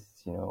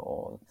therapists,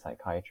 or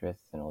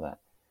psychiatrists and all that.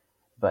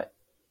 But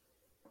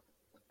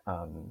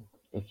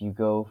if you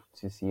go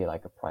to see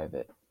like a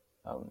private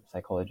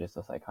psychologist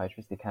or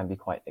psychiatrist, it can be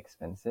quite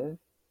expensive.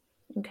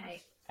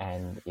 Okay.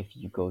 And if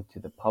you go to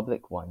the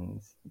public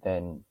ones,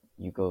 then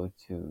you go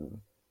to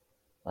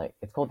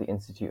it's called the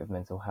Institute of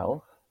Mental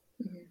Health.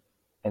 Mm-hmm.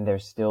 And there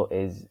still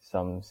is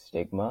some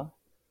stigma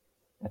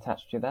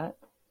attached to that,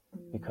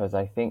 because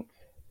I think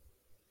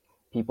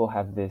people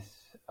have this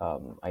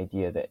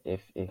idea that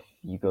if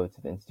you go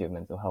to the Institute of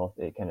Mental Health,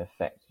 it can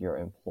affect your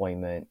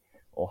employment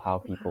or how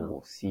people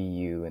will see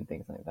you and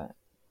things like that.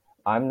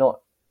 I'm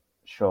not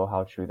sure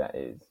how true that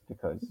is,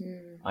 because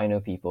I know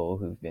people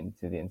who've been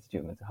to the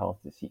Institute of Mental Health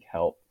to seek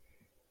help,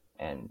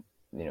 and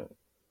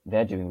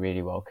they're doing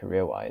really well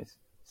career-wise.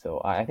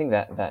 So I think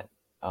that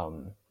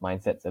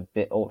mindset's a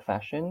bit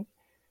old-fashioned,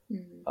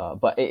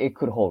 but it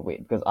could hold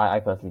weight, because I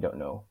personally don't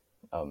know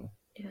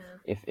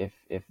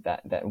if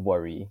that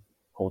worry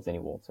holds any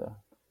water.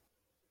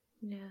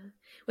 Yeah,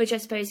 which I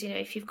suppose,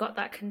 if you've got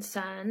that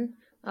concern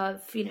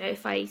of,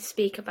 if I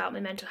speak about my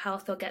mental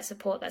health or get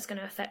support that's going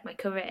to affect my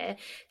career,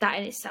 that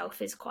in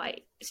itself is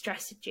quite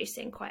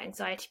stress-inducing, quite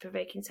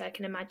anxiety-provoking. So I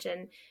can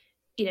imagine,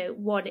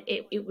 one,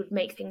 it would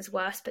make things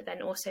worse, but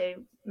then also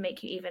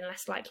make you even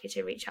less likely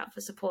to reach out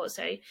for support.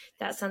 So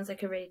that sounds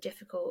like a really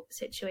difficult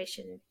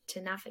situation to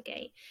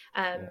navigate.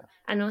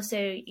 And also,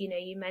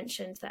 you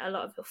mentioned that a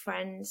lot of your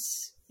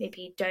friends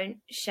maybe don't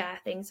share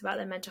things about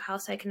their mental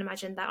health. So I can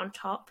imagine that on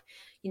top,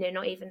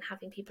 not even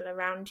having people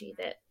around you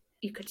that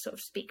you could sort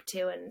of speak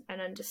to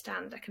and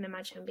understand, I can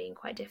imagine being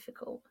quite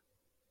difficult.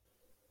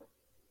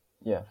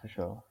 Yeah, for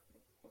sure.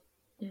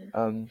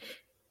 Yeah.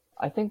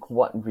 I think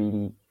what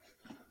really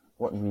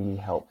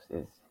helps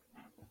is,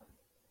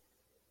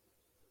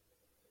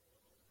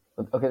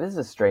 okay, this is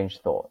a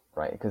strange thought,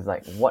 right? Because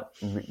what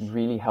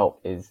really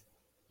helped is,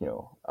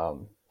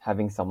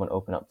 having someone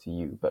open up to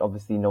you. But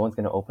obviously no one's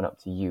going to open up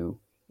to you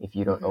if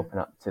you don't open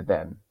up to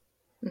them.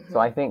 So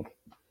I think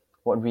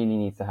what really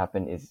needs to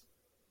happen is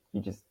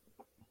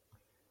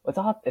it's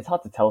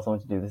hard to tell someone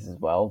to do this as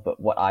well, but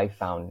what I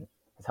found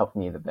has helped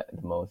me the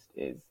most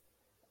is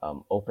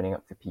opening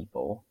up to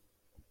people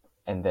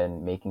and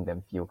then making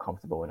them feel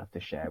comfortable enough to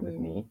share with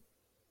me.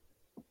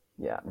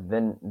 Yeah,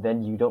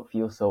 then you don't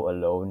feel so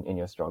alone in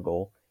your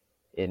struggle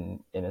in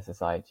a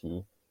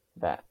society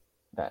that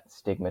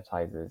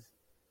stigmatizes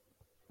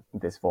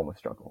this form of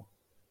struggle.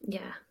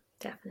 Yeah,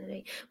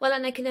 definitely. Well,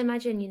 and I can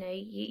imagine, you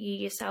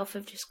yourself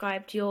have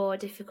described your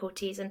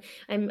difficulties, and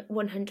I'm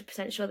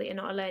 100% sure that you're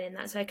not alone in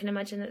that. So I can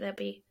imagine that there'll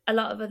be a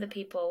lot of other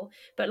people,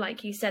 but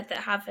like you said,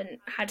 that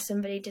haven't had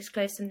somebody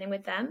disclose something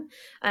with them.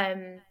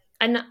 And,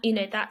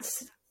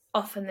 that's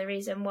often the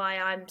reason why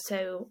I'm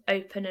so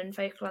open and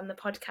vocal on the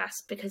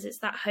podcast, because it's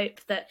that hope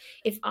that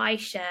if I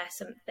share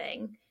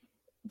something,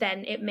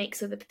 then it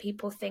makes other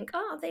people think,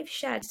 oh, they've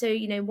shared. So,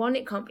 one,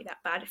 it can't be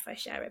that bad if I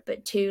share it.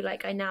 But two,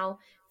 I now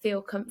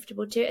feel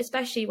comfortable to,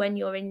 especially when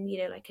you're in,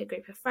 a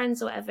group of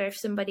friends or whatever. If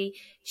somebody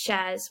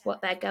shares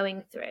what they're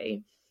going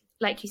through,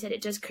 like you said,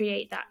 it does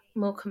create that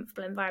more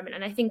comfortable environment.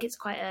 And I think it's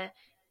quite a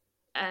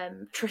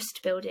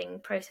trust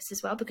building process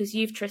as well, because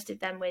you've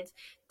trusted them with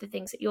the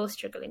things that you're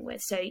struggling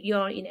with. So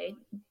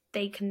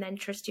they can then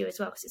trust you as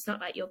well, because it's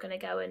not like you're going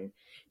to go and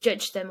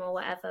judge them or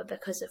whatever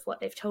because of what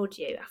they've told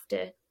you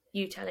after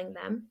you telling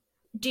them.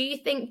 Do you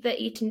think that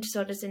eating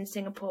disorders in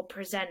Singapore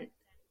present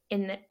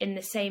in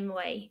the same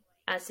way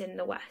as in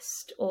the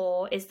West,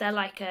 or is there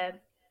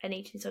an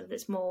eating disorder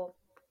that's more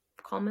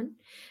common,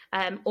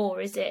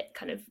 or is it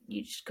kind of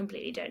you just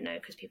completely don't know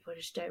because people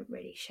just don't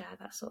really share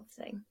that sort of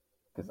thing?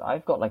 Because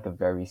I've got a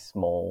very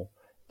small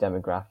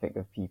demographic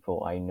of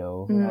people I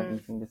know who have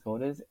eating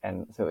disorders,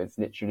 and so it's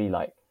literally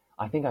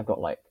I think I've got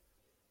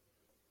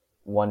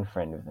one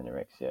friend with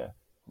anorexia,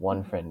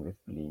 one friend with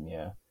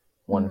bulimia,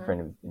 one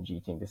friend with binge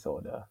eating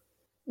disorder.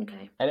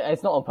 Okay. And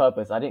it's not on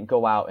purpose. I didn't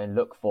go out and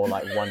look for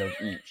one of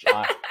each.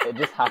 It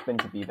just happened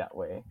to be that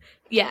way.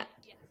 Yeah.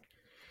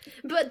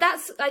 But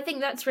I think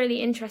that's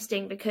really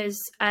interesting, because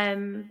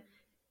so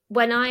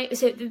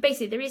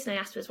basically the reason I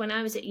asked was when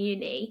I was at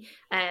uni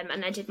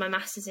and I did my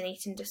master's in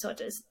eating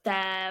disorders,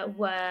 there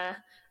were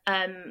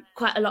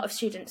quite a lot of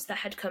students that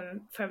had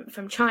come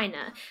from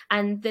China,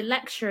 and the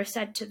lecturer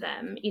said to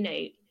them,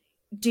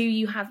 do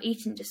you have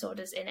eating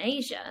disorders in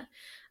Asia?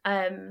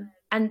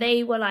 And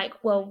they were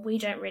like, well, we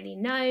don't really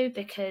know,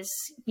 because,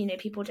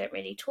 people don't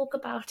really talk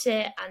about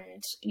it,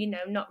 and,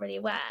 not really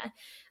aware.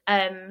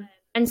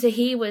 And so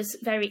he was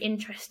very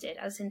interested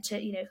as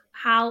into,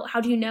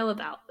 how do you know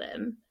about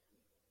them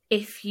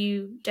if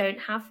you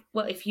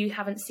if you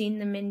haven't seen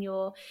them in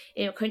your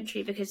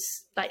country? Because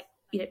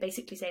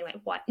basically saying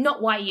why,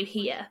 not why are you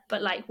here,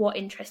 but what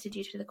interested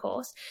you to the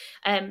course.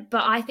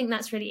 But I think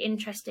that's really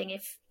interesting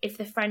if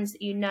the friends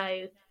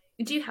that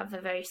do have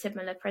a very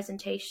similar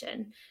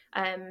presentation,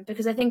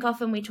 because I think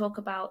often we talk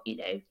about,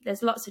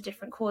 there's lots of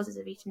different causes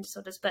of eating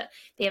disorders, but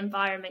the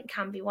environment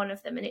can be one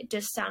of them. And it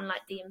does sound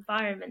like the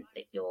environment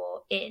that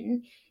you're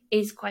in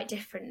is quite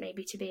different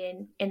maybe to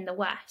being in the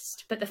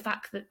West. But the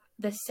fact that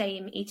the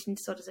same eating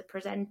disorders are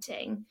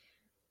presenting,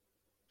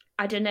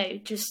 I don't know,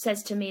 just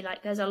says to me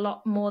like there's a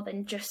lot more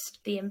than just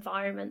the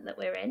environment that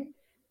we're in,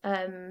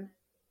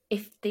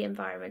 if the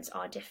environments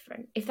are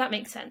different, if that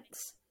makes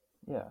sense.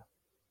 Yeah.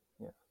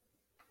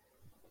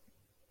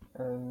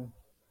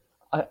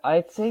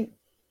 I'd say,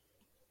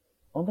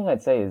 one thing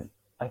I'd say is,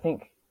 I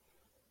think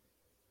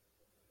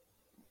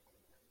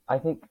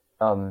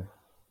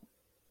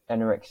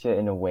anorexia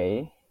in a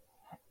way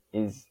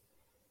is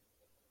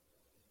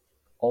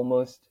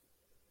almost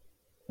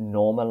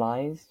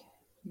normalized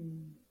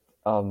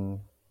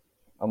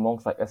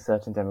amongst like a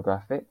certain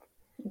demographic.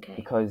 Okay.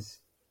 Because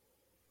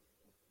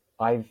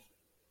I've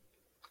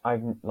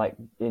like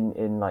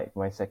in like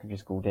my secondary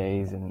school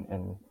days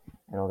and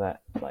all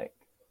that, like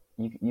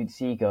you'd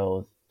see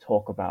girls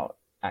talk about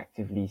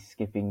actively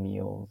skipping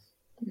meals,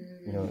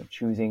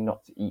 choosing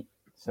not to eat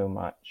so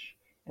much,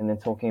 and then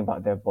talking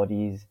about their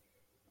bodies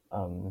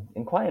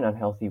in quite an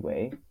unhealthy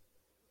way.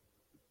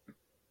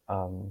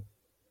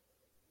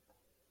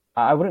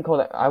 I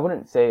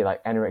wouldn't say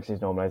like anorexia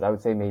is normalized. I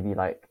would say maybe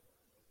like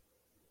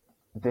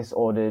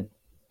disordered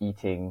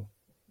eating,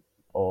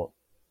 or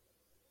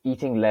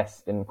eating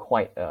less in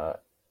quite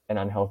an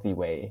unhealthy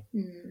way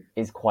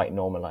is quite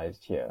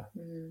normalized here.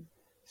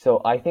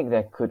 So I think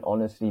there could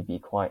honestly be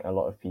quite a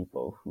lot of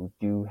people who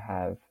do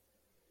have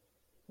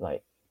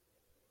like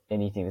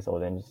an eating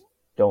disorder and just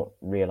don't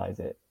realize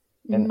it.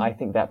 And I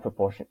think that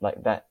proportion,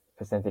 like that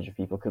percentage of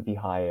people, could be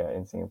higher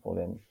in Singapore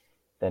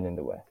than in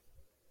the West.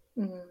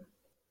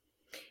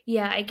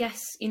 Yeah, I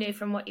guess,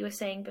 from what you were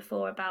saying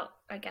before about,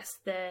 I guess,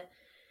 the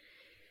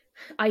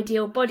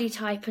ideal body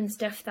type and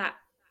stuff, that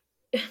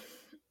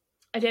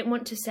I don't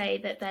want to say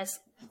that there's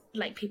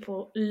like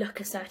people look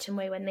a certain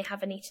way when they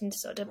have an eating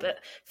disorder, but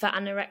for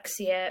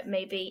anorexia,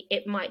 maybe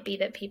it might be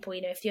that people,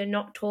 if you're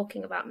not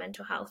talking about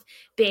mental health,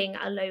 being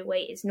at a low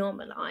weight is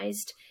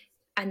normalized,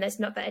 and there's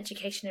not that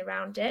education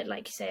around it.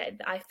 Like you say,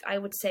 I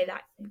would say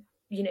that,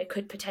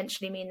 could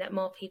potentially mean that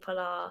more people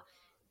are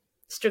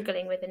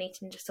struggling with an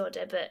eating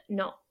disorder, but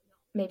not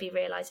maybe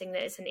realizing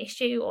that it's an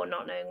issue, or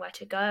not knowing where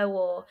to go,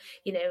 or,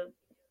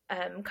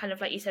 kind of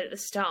like you said at the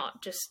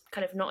start, just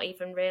kind of not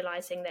even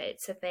realizing that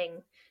it's a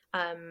thing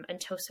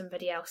until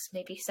somebody else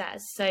maybe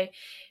says. So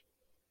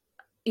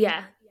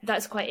yeah,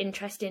 that's quite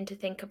interesting to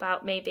think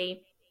about,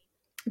 maybe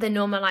the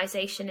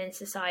normalization in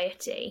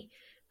society,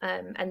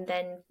 and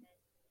then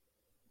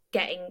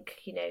getting,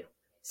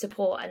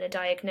 support and a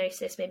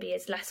diagnosis maybe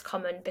is less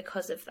common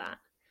because of that.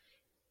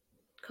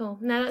 Cool.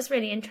 No, that's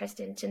really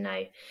interesting to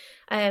know.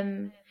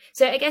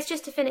 So I guess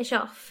just to finish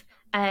off,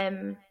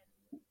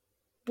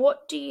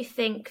 what do you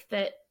think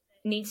that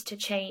needs to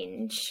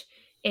change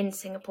in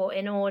Singapore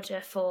in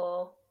order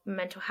for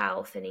mental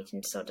health and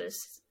eating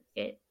disorders,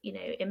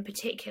 in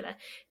particular,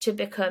 to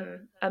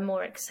become a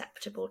more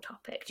acceptable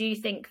topic? Do you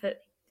think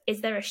that,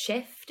 is there a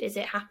shift? Is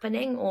it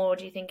happening? Or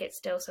do you think it's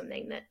still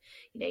something that,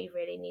 you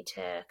really need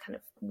to kind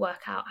of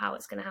work out how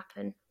it's going to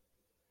happen?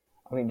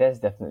 I mean, there's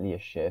definitely a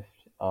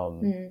shift.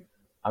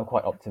 I'm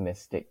quite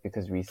optimistic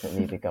because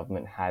recently the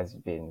government has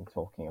been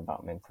talking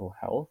about mental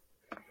health.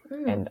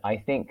 And I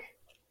think,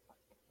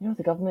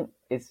 the government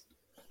it's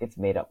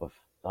made up of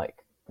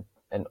like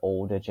an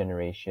older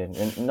generation,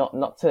 and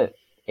not to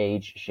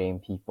age shame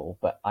people,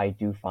 but I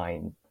do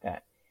find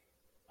that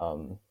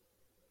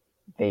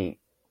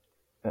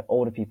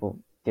older people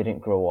didn't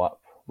grow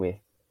up with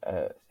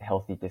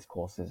healthy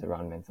discourses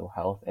around mental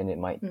health, and it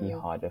might be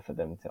harder for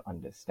them to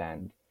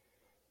understand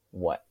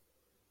what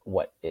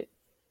it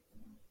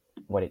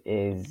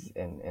is,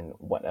 and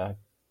what a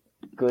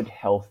good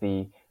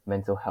healthy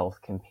mental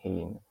health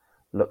campaign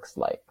looks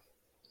like.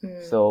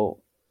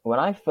 So when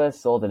I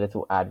first saw the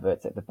little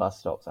adverts at the bus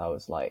stops, I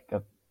was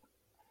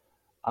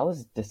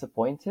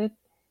disappointed.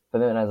 But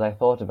then as I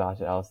thought about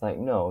it, I was like,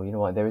 no, you know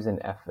what? There is an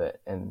effort,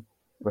 and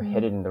we're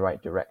headed in the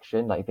right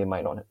direction. Like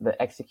the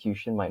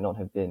execution might not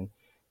have been,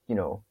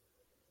 to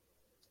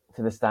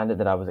the standard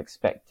that I was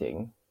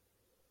expecting,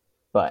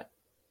 but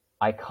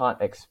I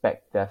can't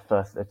expect their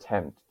first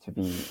attempt to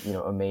be,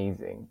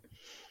 amazing.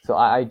 So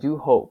I do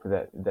hope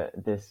that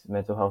this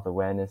mental health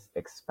awareness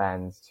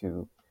expands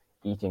to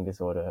eating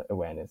disorder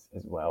awareness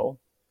as well.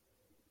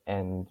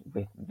 And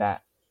with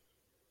that,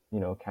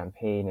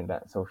 campaign and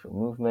that social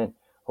movement,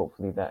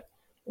 hopefully that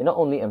it not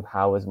only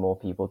empowers more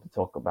people to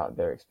talk about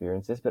their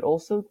experiences, but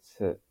also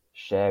to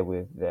share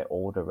with their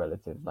older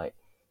relatives, like,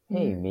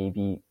 hey,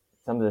 maybe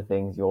some of the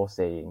things you're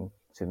saying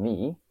to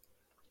me,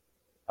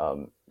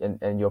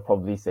 and you're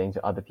probably saying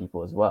to other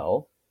people as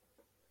well,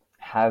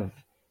 have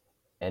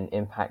an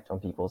impact on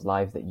people's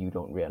lives that you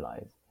don't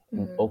realize.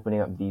 And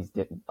opening up these,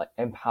 like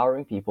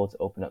empowering people to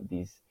open up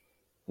these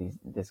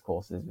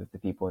discourses with the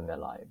people in their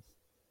lives.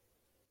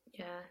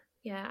 Yeah,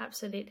 Yeah,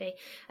 absolutely.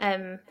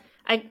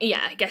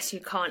 I guess you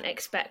can't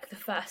expect the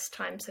first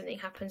time something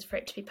happens for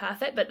it to be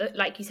perfect, but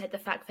like you said, the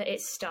fact that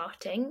it's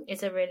starting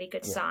is a really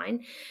good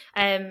sign.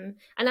 And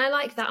I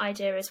like that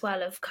idea as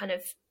well of kind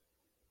of,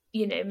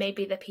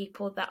 maybe the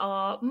people that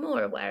are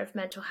more aware of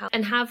mental health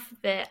and have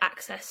the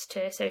access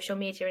to social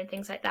media and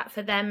things like that,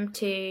 for them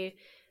to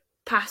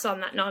pass on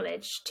that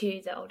knowledge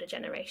to the older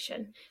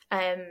generation.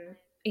 I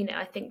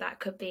think that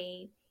could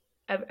be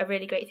a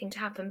really great thing to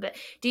happen. But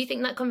do you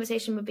think that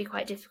conversation would be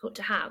quite difficult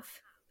to have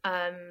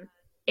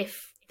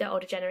if the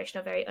older generation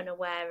are very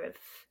unaware of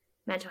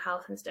mental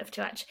health and stuff?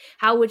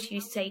 How would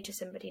you say to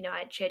somebody, no,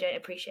 actually, I don't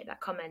appreciate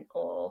that comment,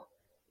 or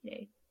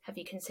have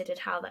you considered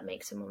how that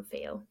makes someone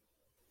feel?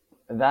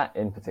 That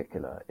in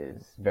particular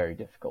is very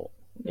difficult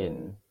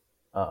in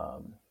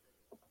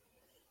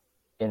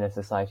a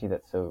society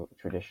that's so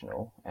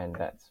traditional and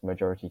that's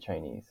majority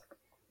Chinese,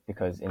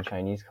 because in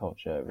Chinese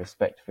culture,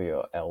 respect for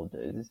your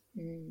elders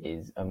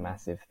is a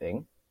massive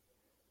thing.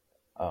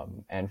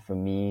 And for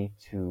me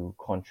to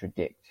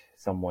contradict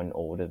someone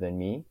older than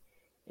me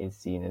is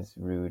seen as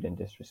rude and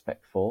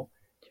disrespectful,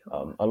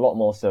 a lot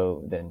more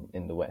so than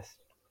in the West.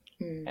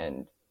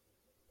 And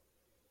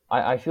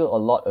I feel a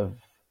lot of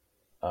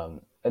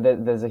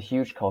there's a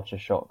huge culture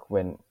shock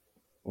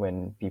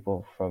when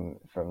people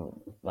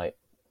from like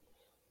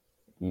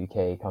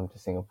UK come to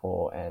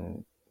Singapore,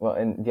 and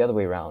the other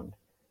way around,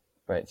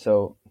 right?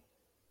 So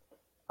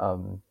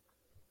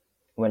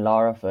when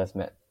Lara first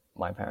met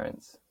my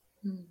parents,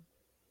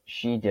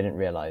 she didn't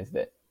realize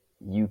that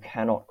you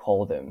cannot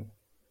call them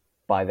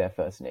by their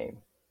first name.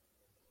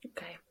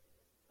 Okay.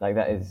 Like,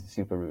 that is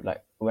super rude.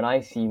 Like, when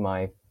I see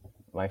my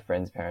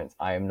friends' parents,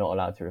 I am not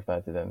allowed to refer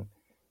to them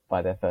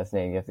by their first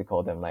name. You have to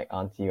call them like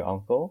auntie or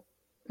uncle.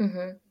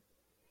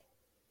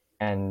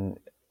 And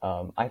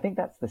I think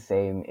that's the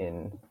same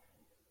in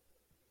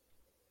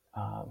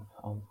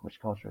which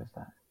culture is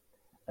that?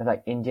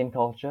 Like Indian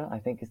culture, I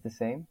think is the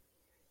same.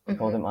 You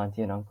call them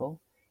auntie and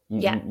uncle.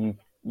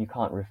 You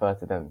can't refer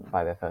to them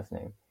by their first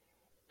name.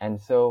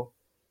 And so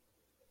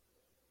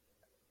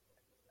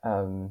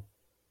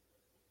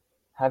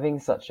having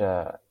such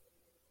a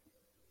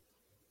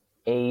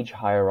age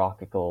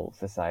hierarchical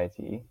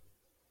society,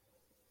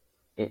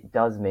 it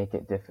does make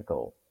it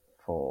difficult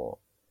for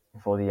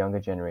the younger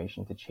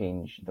generation to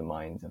change the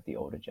minds of the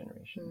older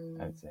generation,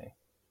 I would say.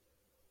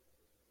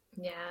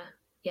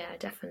 Yeah,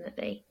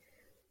 definitely.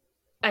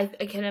 I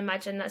can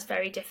imagine that's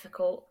very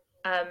difficult.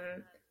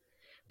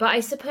 But I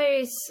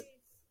suppose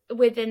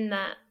within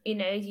that,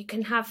 you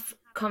can have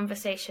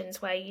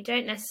conversations where you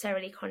don't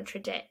necessarily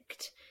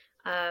contradict,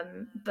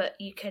 but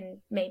you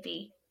can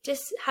maybe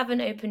just have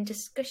an open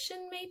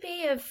discussion,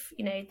 maybe, of,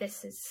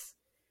 this is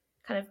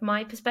kind of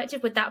my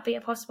perspective. Would that be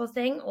a possible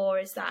thing? Or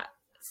is that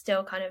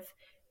still kind of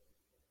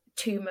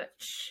too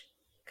much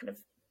kind of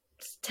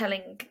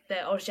telling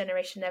the older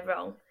generation they're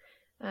wrong?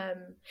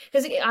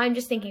 Because I'm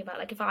just thinking about,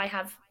 like, if I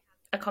have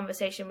a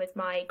conversation with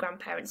my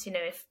grandparents,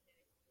 if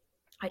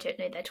I don't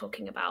know, they're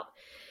talking about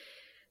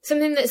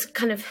something that's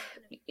kind of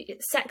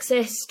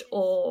sexist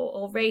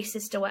or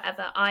racist or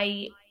whatever,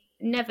 I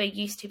never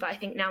used to, but I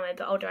think now I'm a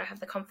bit older, I have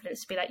the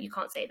confidence to be like, you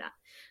can't say that.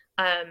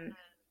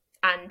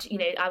 And,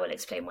 I will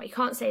explain why you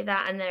can't say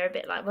that. And they're a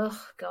bit like,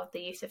 oh, God, the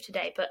youth of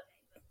today. But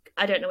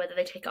I don't know whether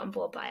they take it on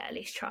board, but I at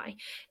least try.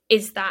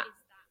 Is that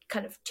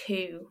kind of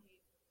too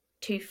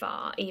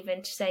far,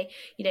 even to say,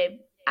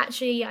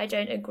 actually, I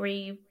don't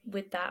agree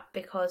with that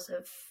because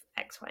of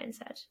X, Y, and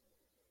Z?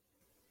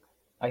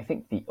 I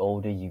think the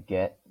older you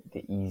get,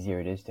 the easier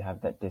it is to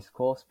have that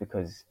discourse,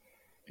 because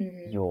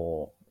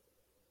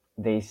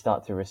they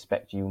start to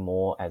respect you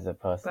more as a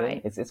person.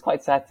 Right. It's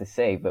quite sad to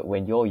say, but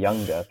when you're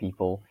younger,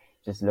 people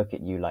just look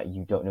at you like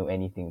you don't know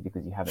anything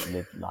because you haven't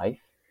lived life.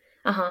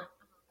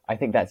 I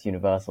think that's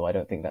universal. I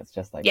don't think that's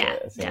just like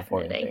a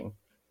Singaporean thing.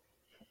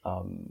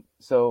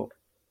 So,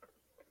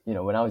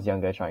 when I was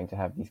younger, trying to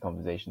have these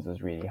conversations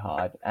was really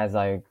hard. As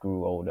I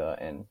grew older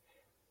and,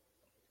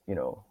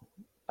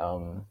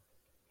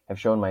 have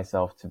shown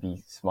myself to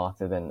be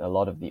smarter than a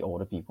lot of the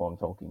older people I'm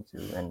talking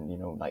to, and,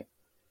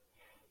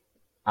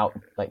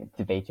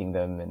 debating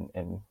them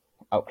and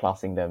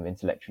outclassing them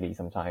intellectually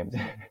sometimes.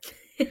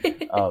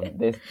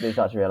 They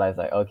start to realize,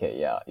 like, okay,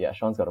 yeah,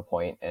 Sean's got a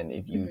point, and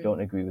if you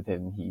don't agree with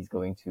him, he's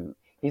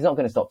not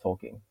going to stop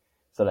talking.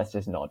 So let's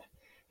just nod.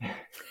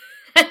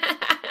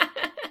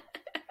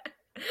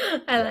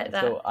 I like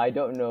that. So I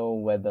don't know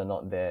whether or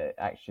not they're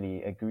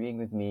actually agreeing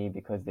with me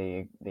because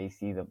they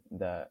see that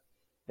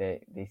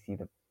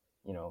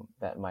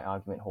my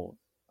argument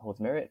holds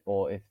merit,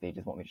 or if they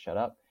just want me to shut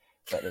up,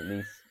 but at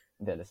least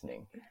they're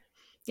listening.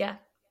 Yeah,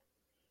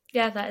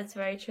 that is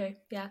very true.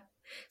 Yeah,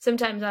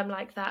 sometimes I'm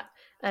like that.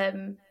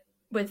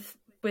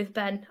 With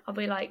Ben, I'll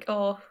be like,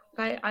 oh,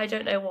 I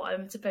don't know what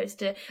I'm supposed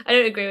to. I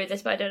don't agree with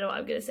this, but I don't know what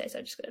I'm going to say, so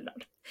I'm just going to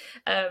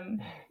nod.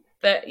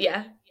 But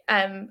yeah.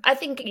 I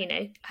think,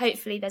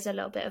 hopefully there's a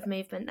little bit of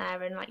movement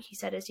there. And like you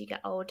said, as you get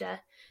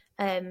older,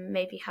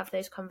 maybe have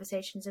those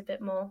conversations a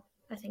bit more.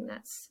 I think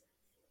that's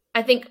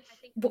I think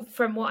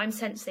from what I'm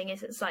sensing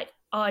is it's like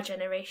our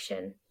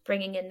generation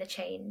bringing in the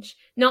change,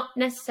 not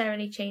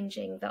necessarily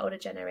changing the older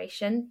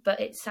generation, but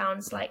it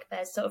sounds like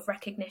there's sort of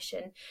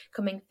recognition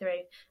coming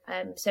through.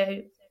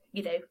 So,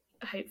 you know,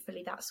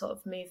 hopefully that sort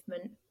of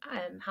movement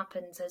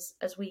happens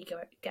as we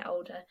get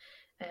older.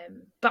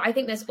 But I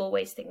think there's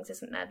always things,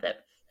 isn't there,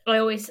 that I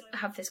always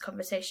have this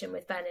conversation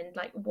with Ben, and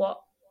like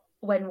what,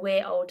 when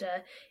we're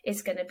older,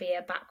 is going to be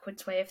a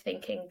backwards way of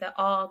thinking that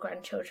our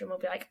grandchildren will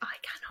be like, I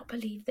cannot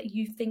believe that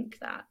you think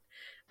that.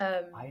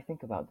 I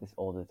think about this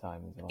all the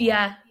time as well.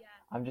 Yeah.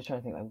 I'm just trying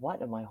to think, like,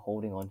 what am I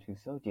holding on to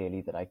so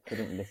dearly that I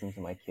couldn't listen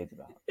to my kids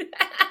about?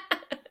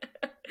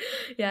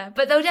 Yeah,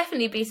 but there'll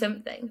definitely be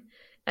something.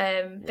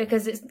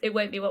 Because it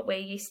won't be what we're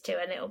used to,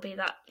 and it'll be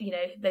that, you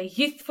know, the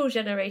youthful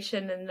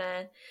generation and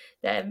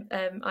their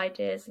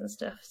ideas and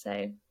stuff.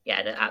 So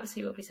yeah, there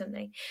absolutely will be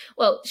something.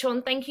 Well,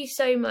 Sean, thank you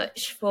so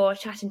much for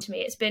chatting to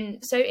me. It's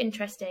been so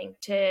interesting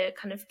to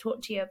kind of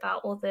talk to you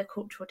about all the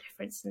cultural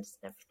differences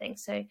and everything.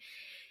 So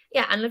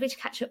yeah, and lovely to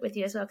catch up with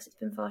you as well, because it's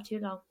been far too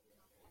long.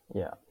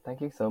 Yeah,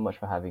 thank you so much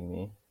for having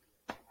me.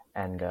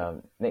 And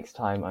next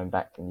time I'm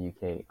back in the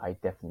UK, I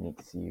definitely need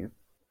to see you.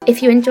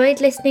 If you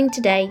enjoyed listening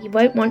today, you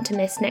won't want to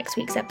miss next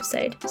week's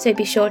episode, so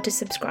be sure to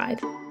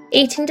subscribe.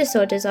 Eating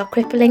disorders are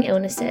crippling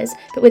illnesses,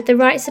 but with the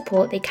right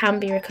support they can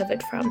be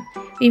recovered from.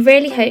 We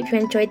really hope you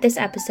enjoyed this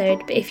episode,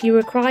 but if you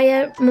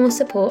require more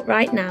support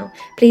right now,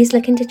 please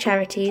look into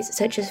charities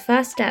such as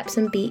First Steps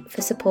and Beat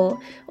for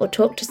support, or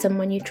talk to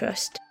someone you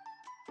trust.